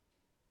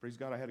 Praise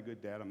God, I had a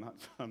good dad.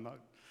 I'm not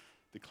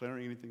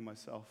declaring anything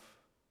myself.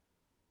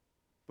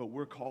 But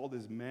we're called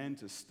as men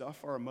to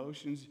stuff our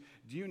emotions.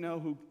 Do you know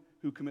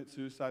who commits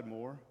suicide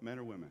more, men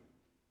or women?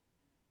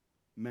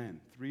 Men,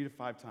 3 to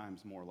 5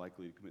 times more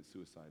likely to commit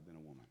suicide than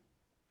a woman.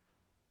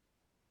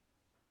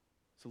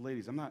 So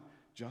ladies, I'm not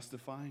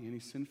justifying any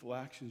sinful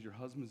actions your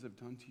husbands have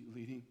done to you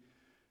leading,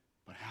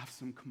 but have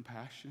some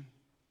compassion.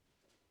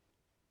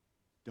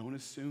 Don't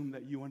assume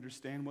that you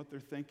understand what they're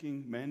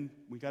thinking. Men,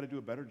 we got to do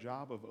a better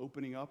job of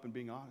opening up and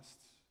being honest.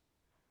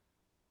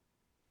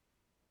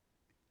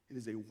 It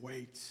is a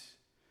weight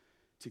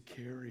to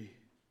carry.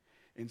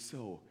 And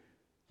so,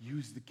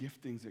 use the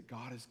giftings that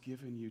God has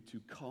given you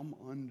to come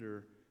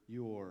under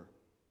your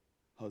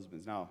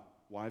husbands. Now,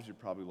 wives are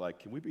probably like,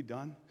 can we be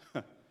done?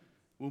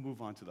 We'll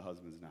move on to the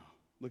husbands now.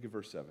 Look at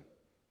verse 7.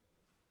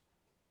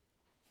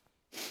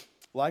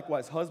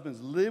 Likewise, husbands,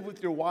 live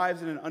with your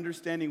wives in an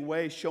understanding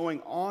way, showing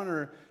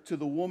honor to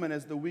the woman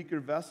as the weaker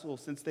vessel,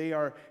 since they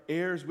are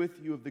heirs with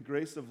you of the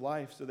grace of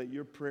life, so that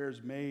your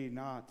prayers may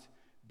not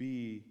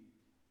be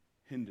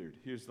hindered.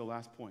 Here's the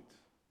last point.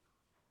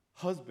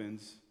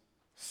 Husbands,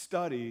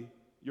 study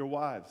your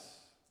wives.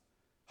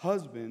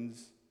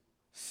 Husbands,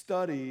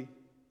 study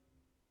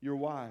your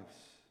wives.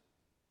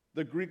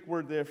 The Greek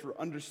word there for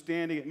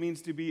understanding, it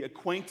means to be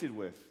acquainted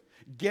with.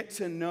 Get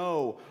to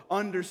know,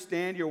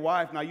 understand your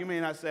wife. Now, you may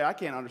not say, I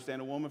can't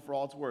understand a woman for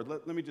all it's worth.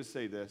 Let me just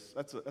say this.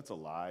 That's a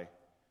lie.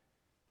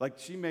 Like,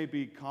 she may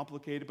be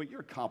complicated, but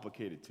you're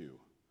complicated too.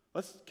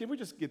 Can we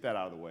just get that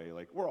out of the way?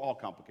 Like, we're all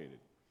complicated.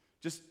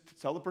 Just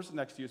tell the person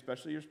next to you,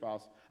 especially your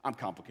spouse, I'm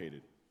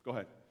complicated. Go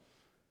ahead.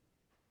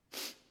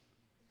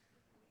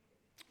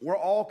 We're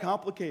all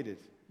complicated.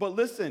 But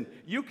listen,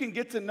 you can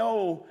get to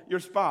know your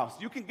spouse.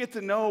 You can get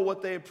to know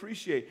what they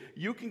appreciate.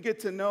 You can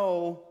get to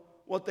know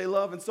what they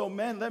love. And so,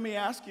 men, let me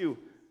ask you,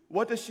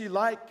 what does she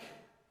like?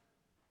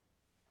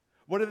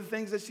 What are the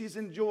things that she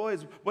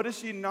enjoys? What does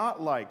she not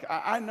like?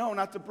 I know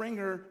not to bring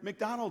her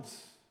McDonald's,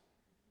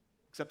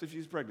 except if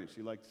she's pregnant.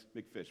 She likes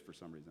big fish for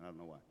some reason. I don't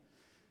know why.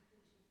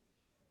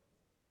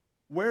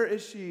 Where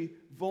is she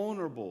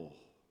vulnerable?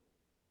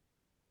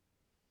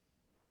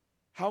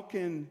 How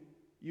can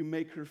you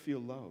make her feel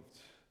loved?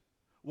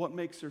 What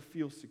makes her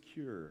feel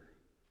secure?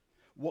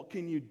 What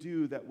can you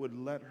do that would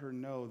let her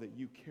know that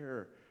you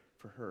care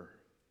for her?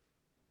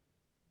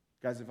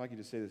 Guys, if I could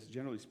just say this,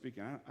 generally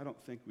speaking, I don't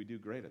think we do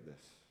great at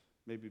this.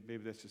 Maybe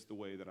that's just the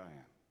way that I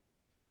am.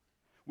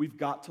 We've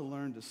got to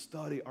learn to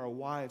study our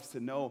wives to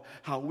know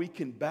how we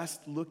can best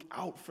look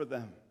out for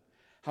them,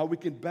 how we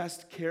can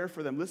best care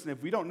for them. Listen,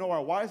 if we don't know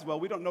our wives well,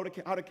 we don't know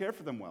how to care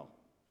for them well.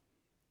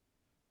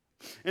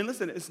 And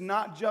listen, it's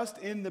not just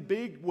in the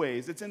big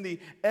ways. It's in the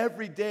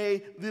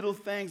everyday little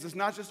things. It's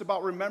not just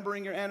about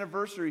remembering your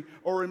anniversary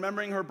or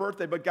remembering her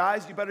birthday. But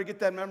guys, you better get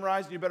that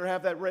memorized. You better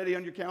have that ready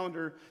on your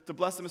calendar to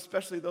bless them,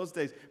 especially those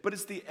days. But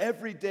it's the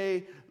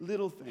everyday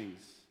little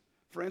things.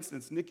 For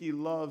instance, Nikki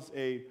loves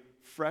a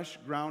fresh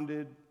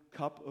grounded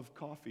cup of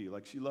coffee.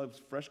 Like, she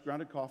loves fresh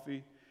grounded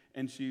coffee,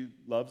 and she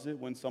loves it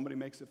when somebody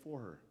makes it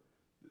for her.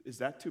 Is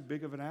that too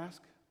big of an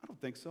ask? I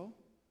don't think so.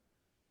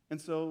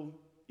 And so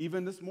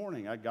even this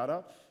morning, I got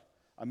up,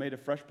 I made a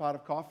fresh pot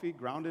of coffee,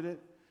 grounded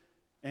it,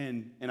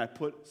 and I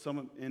put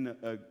some in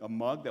a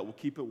mug that will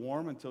keep it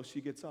warm until she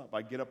gets up.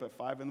 I get up at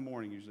 5 in the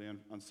morning usually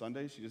on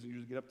Sundays. She doesn't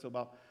usually get up till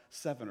about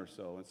 7 or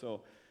so. And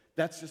so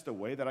that's just a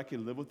way that I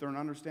can live with her in an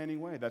understanding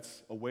way.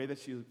 That's a way that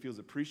she feels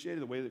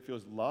appreciated, a way that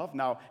feels loved.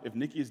 Now, if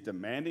Nikki is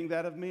demanding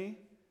that of me,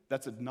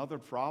 that's another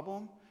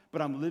problem,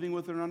 but I'm living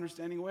with her in an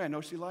understanding way. I know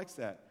she likes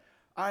that.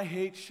 I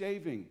hate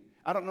shaving.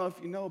 I don't know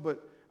if you know,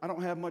 but I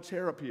don't have much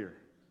hair up here.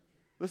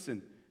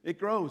 Listen, it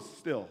grows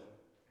still.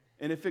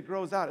 And if it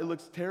grows out, it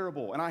looks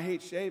terrible. And I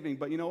hate shaving,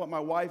 but you know what? My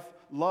wife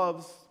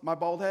loves my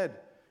bald head.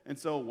 And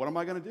so what am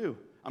I going to do?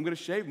 I'm going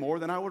to shave more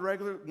than I would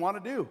regularly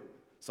want to do.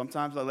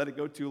 Sometimes I let it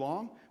go too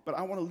long, but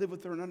I want to live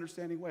with her in an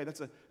understanding way. That's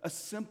a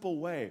simple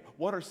way.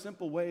 What are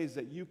simple ways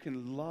that you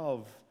can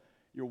love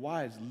your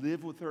wives?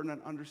 Live with her in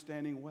an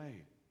understanding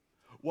way.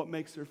 What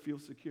makes her feel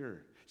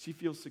secure? She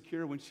feels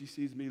secure when she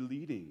sees me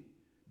leading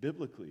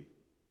biblically.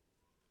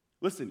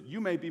 Listen,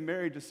 you may be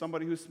married to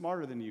somebody who's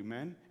smarter than you,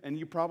 men, and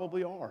you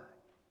probably are.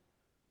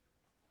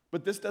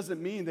 But this doesn't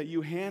mean that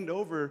you hand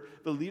over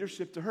the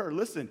leadership to her.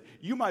 Listen,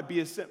 you might be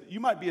as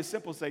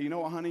simple say, you know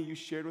what, honey, you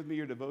shared with me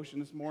your devotion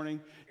this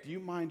morning. Do you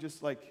mind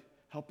just like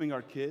helping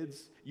our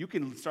kids? You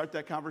can start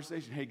that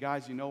conversation. Hey,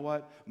 guys, you know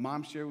what?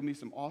 Mom shared with me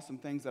some awesome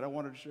things that I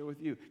wanted to share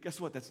with you.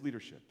 Guess what? That's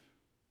leadership.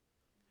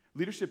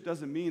 Leadership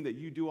doesn't mean that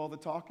you do all the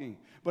talking,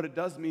 but it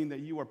does mean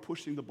that you are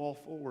pushing the ball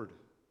forward.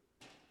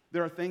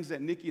 There are things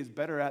that Nikki is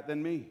better at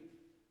than me.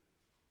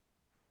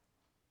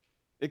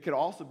 It could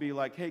also be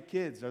like, hey,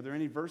 kids, are there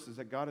any verses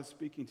that God is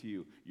speaking to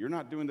you? You're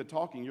not doing the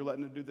talking. You're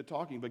letting them do the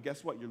talking, but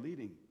guess what? You're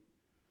leading.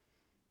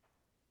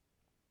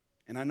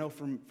 And I know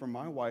from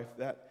my wife,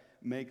 that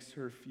makes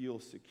her feel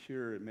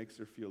secure. It makes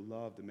her feel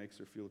loved. It makes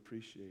her feel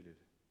appreciated.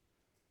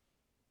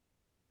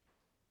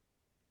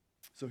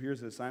 So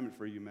here's an assignment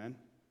for you, men.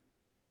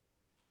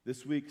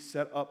 This week,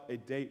 set up a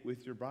date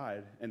with your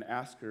bride and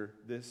ask her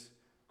this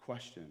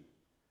question.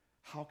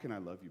 How can I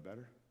love you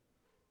better?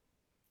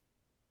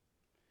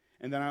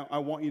 And then I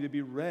want you to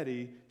be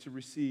ready to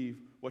receive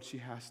what she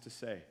has to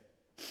say.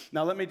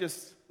 Now, let me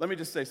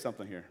just say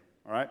something here,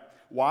 all right?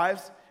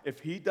 Wives, if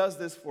he does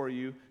this for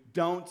you,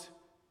 don't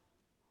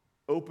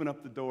open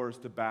up the doors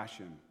to bash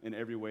him in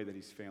every way that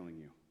he's failing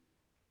you.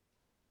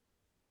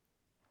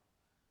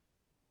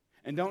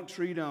 And don't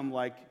treat him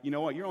like, you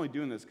know what, you're only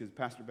doing this because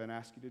Pastor Ben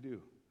asked you to do.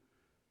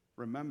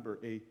 Remember,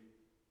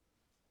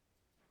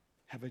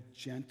 have a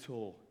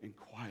gentle and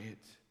quiet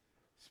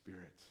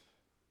spirit.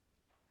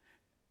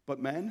 But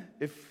men,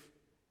 if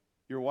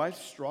your wife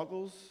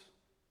struggles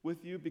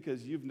with you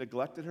because you've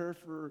neglected her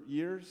for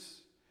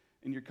years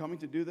and you're coming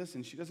to do this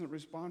and she doesn't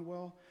respond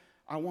well,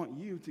 I want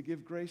you to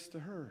give grace to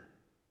her.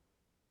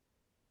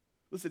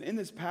 Listen, in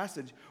this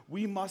passage,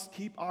 we must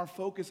keep our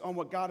focus on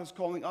what God is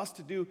calling us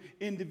to do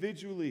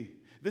individually.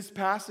 This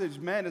passage,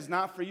 men, is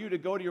not for you to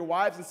go to your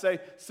wives and say,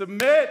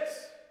 submit.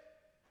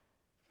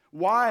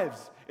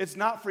 Wives, it's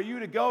not for you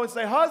to go and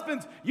say,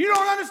 husbands, you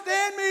don't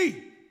understand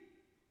me.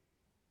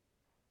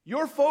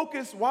 Your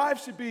focus,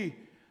 wives, should be,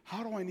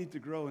 how do I need to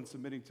grow in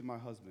submitting to my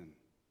husband?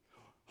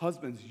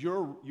 Husbands,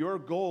 your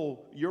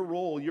goal, your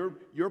role,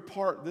 your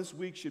part this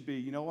week should be,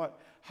 you know what?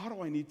 How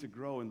do I need to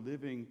grow in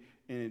living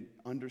in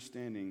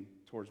understanding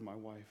towards my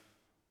wife?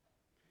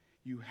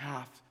 You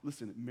have to,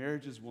 listen,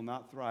 marriages will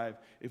not thrive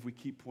if we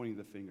keep pointing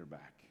the finger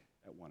back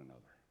at one another.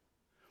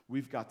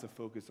 We've got to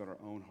focus on our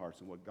own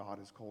hearts and what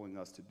God is calling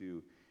us to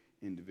do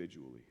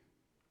individually.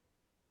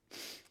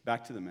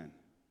 Back to the men.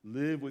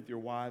 Live with your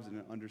wives in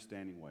an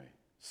understanding way.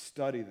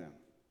 Study them.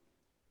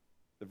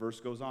 The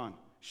verse goes on.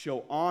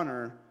 Show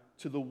honor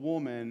to the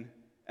woman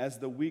as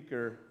the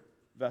weaker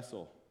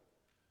vessel.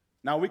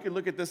 Now, we could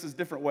look at this as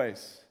different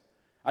ways.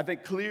 I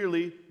think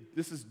clearly,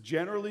 this is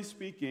generally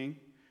speaking,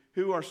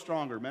 who are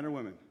stronger, men or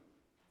women?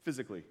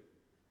 Physically.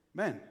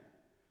 Men.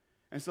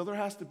 And so there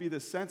has to be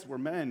this sense where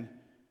men,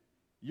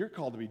 you're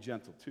called to be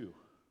gentle too.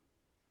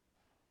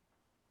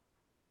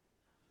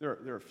 There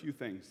are a few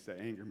things that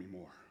anger me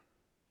more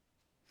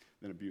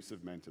than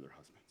abusive men to their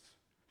husbands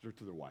or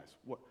to their wives.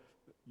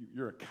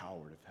 You're a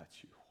coward if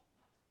that's you.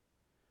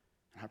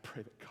 And I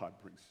pray that God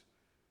brings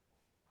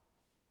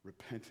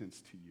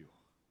repentance to you.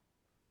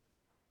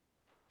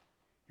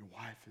 Your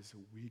wife is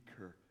a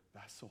weaker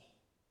vessel.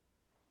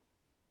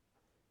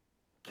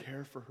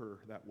 Care for her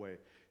that way.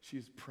 She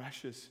is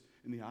precious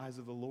in the eyes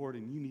of the Lord,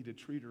 and you need to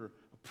treat her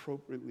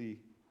appropriately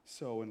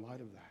so in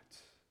light of that?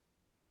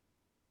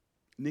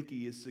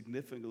 Nikki is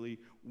significantly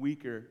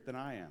weaker than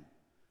I am.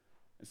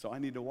 And so I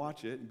need to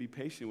watch it and be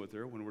patient with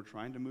her when we're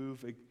trying to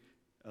move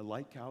a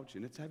light couch,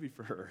 and it's heavy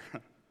for her.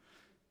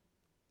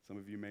 Some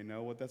of you may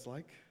know what that's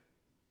like.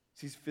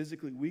 She's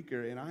physically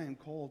weaker, and I am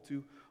called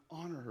to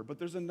honor her. But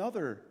there's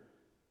another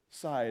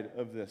side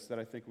of this that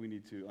I think we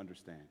need to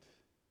understand.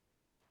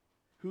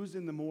 Who's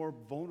in the more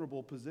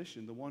vulnerable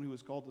position, the one who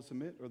is called to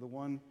submit or the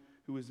one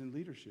who is in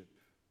leadership?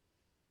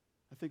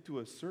 I think to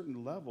a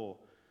certain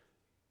level,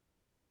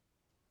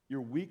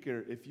 you're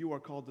weaker if you are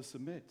called to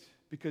submit,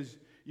 because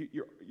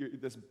you're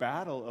this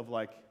battle of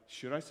like,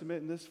 should I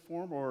submit in this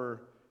form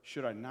or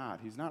should I not?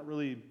 He's not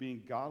really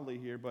being godly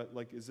here, but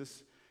like, is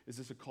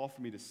this a call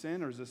for me to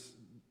sin, or is this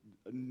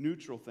a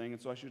neutral thing,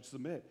 and so I should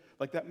submit?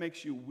 Like, that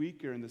makes you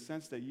weaker in the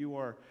sense that you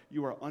are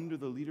under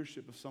the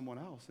leadership of someone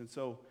else. And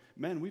so,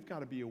 men, we've got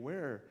to be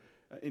aware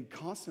and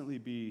constantly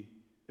be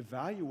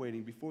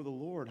evaluating before the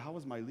Lord, how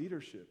is my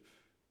leadership?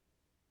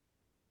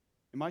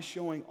 Am I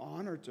showing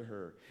honor to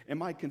her?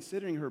 Am I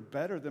considering her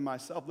better than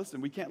myself?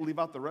 Listen, we can't leave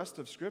out the rest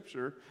of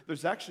Scripture.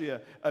 There's actually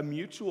a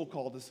mutual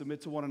call to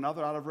submit to one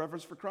another out of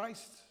reverence for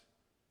Christ.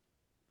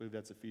 I believe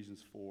that's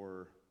Ephesians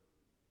 4.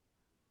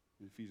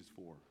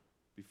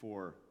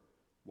 Before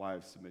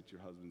wives, submit to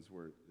your husbands,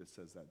 where it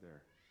says that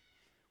there.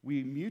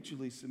 We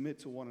mutually submit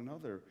to one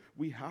another.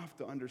 We have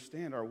to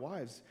understand our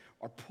wives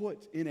are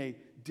put in a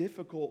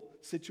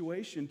difficult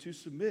situation to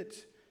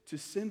submit to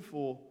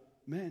sinful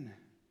men.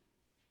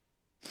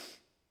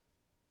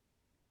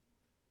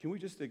 Can we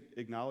just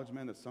acknowledge,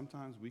 men, that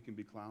sometimes we can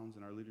be clowns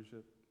in our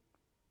leadership?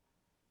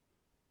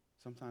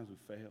 Sometimes we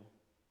fail.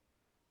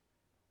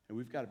 And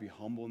we've got to be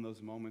humble in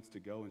those moments to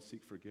go and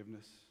seek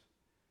forgiveness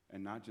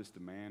and not just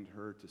demand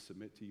her to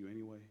submit to you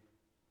anyway.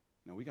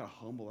 No, we got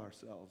to humble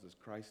ourselves as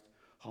Christ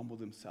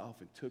humbled himself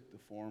and took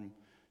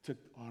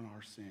on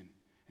our sin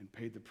and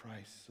paid the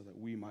price so that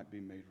we might be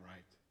made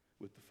right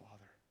with the Father.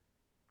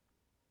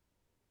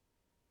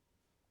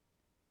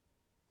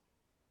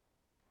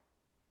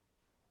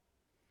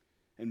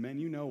 And men,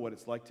 you know what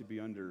it's like to be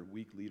under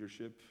weak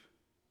leadership.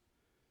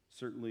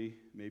 Certainly,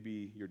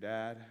 maybe your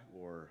dad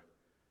or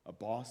a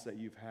boss that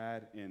you've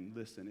had. And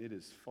listen, it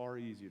is far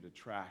easier to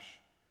trash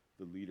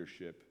the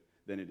leadership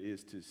than it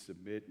is to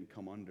submit and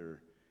come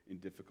under in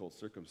difficult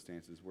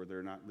circumstances where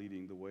they're not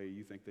leading the way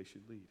you think they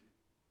should lead.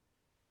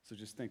 So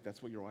just think,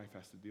 that's what your wife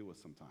has to deal with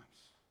sometimes.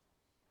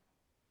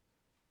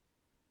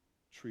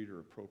 Treat her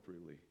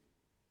appropriately.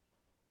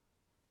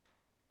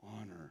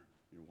 Honor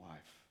your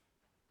wife.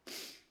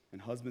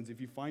 And husbands, if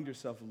you find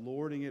yourself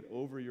lording it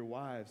over your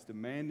wives,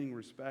 demanding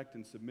respect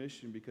and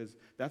submission, because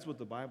that's what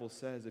the Bible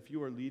says, if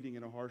you are leading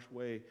in a harsh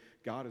way,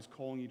 God is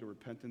calling you to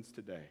repentance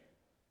today.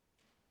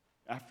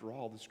 After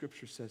all, the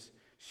Scripture says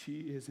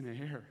she is an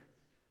heir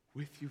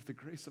with you of the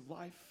grace of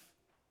life.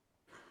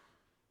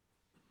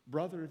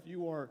 Brother, if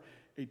you are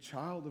a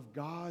child of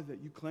God,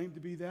 that you claim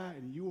to be that,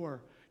 and you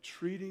are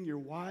treating your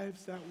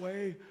wives that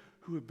way,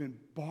 who have been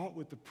bought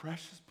with the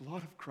precious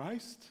blood of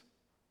Christ,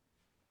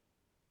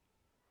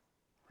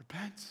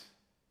 repent.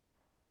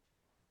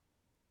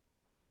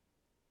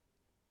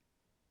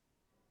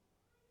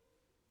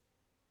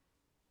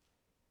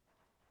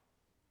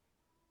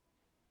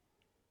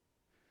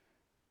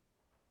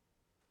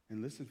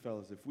 And listen,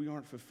 fellas, if we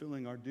aren't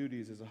fulfilling our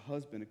duties as a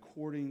husband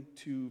according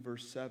to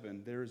verse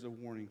 7, there is a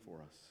warning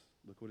for us.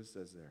 Look what it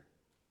says there.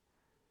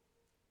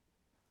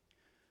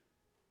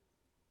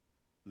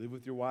 Live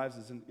with your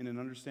wives in an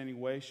understanding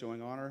way,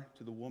 showing honor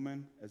to the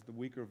woman as the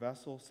weaker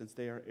vessel, since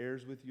they are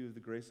heirs with you of the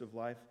grace of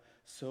life,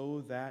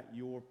 so that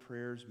your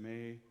prayers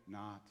may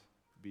not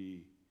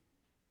be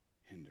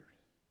hindered.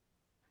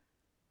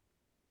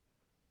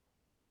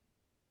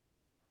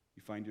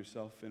 You find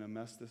yourself in a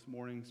mess this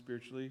morning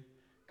spiritually?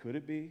 Could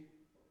it be,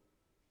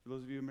 for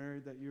those of you who are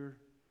married, that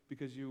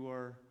because you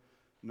are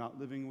not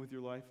living with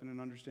your life in an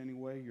understanding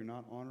way, you're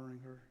not honoring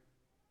her?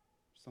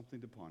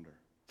 Something to ponder.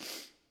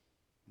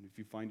 And if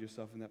you find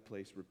yourself in that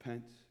place,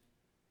 repent,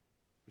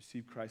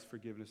 receive Christ's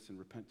forgiveness, and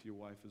repent to your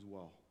wife as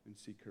well, and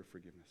seek her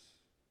forgiveness.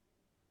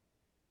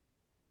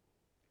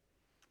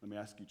 Let me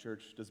ask you,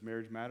 church, does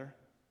marriage matter?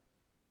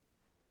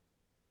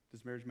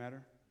 Does marriage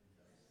matter?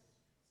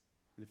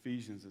 In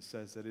Ephesians, it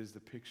says that it is the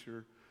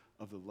picture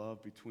of the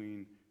love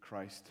between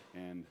Christ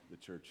and the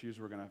church. Here's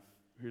how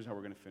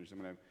we're going to finish. I'm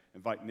going to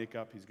invite Nick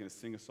up. He's going to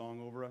sing a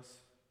song over us.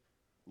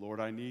 Lord,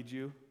 I need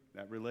you.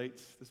 That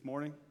relates this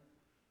morning.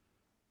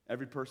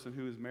 Every person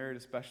who is married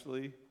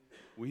especially,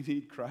 we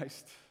need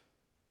Christ.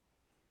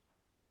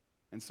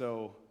 And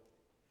so,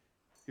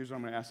 here's what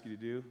I'm going to ask you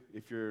to do.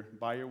 If you're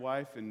by your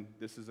wife and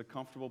this is a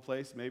comfortable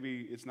place,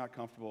 maybe it's not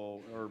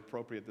comfortable or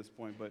appropriate at this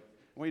point, but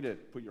I want you to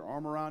put your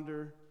arm around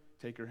her,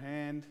 take her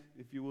hand,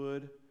 if you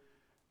would,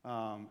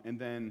 and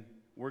then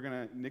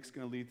Nick's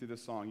going to lead through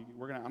this song.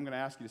 I'm going to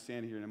ask you to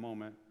stand here in a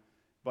moment,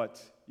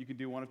 but you can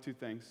do one of two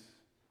things.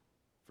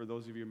 For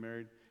those of you who are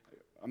married,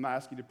 I'm not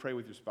asking you to pray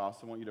with your spouse.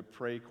 I want you to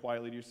pray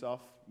quietly to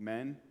yourself.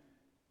 Men,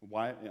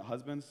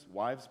 husbands,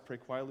 wives, pray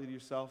quietly to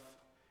yourself.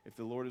 If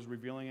the Lord is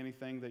revealing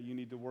anything that you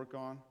need to work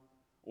on,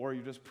 or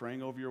you're just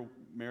praying over your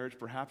marriage.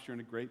 Perhaps you're in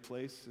a great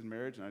place in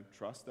marriage, and I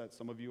trust that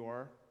some of you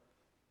are.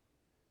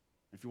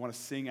 If you want to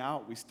sing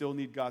out, we still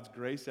need God's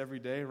grace every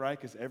day, right?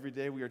 Because every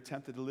day we are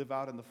tempted to live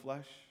out in the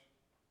flesh.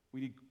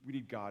 We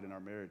need God in our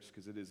marriage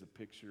because it is a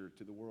picture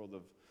to the world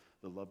of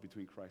the love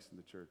between Christ and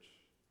the church.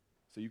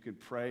 So you can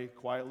pray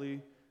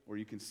quietly or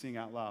you can sing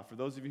out loud. For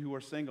those of you who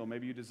are single,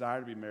 maybe you desire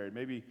to be married.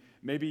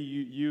 Maybe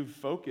you've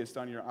focused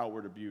on your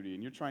outward beauty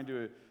and you're trying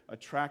to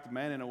attract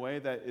men in a way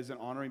that isn't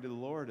honoring to the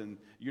Lord, and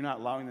you're not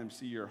allowing them to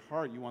see your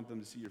heart. You want them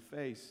to see your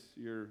face,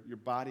 your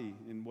body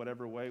in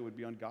whatever way would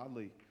be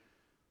ungodly.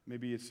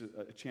 Maybe it's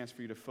a chance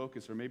for you to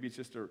focus, or maybe it's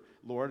just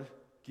Lord,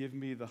 give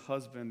me the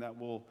husband that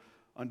will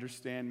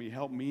understand me.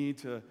 Help me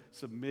to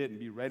submit and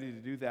be ready to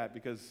do that,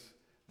 because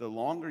the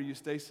longer you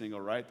stay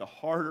single, right, the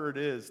harder it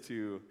is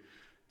to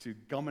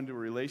come into a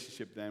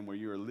relationship then where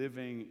you are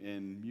living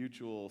in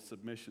mutual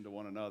submission to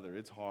one another.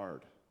 It's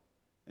hard.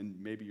 And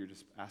maybe you're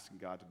just asking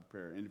God to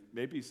prepare. And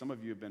maybe some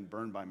of you have been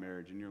burned by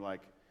marriage, and you're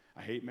like,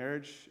 I hate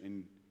marriage,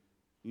 and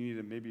you need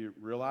to maybe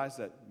realize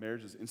that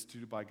marriage is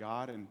instituted by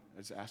God, and I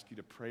just ask you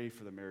to pray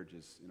for the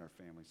marriages in our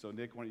family. So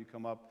Nick, why don't you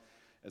come up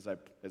as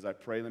I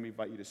pray? Let me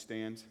invite you to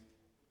stand,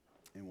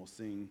 and we'll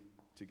sing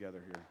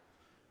together here.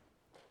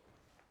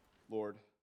 Lord.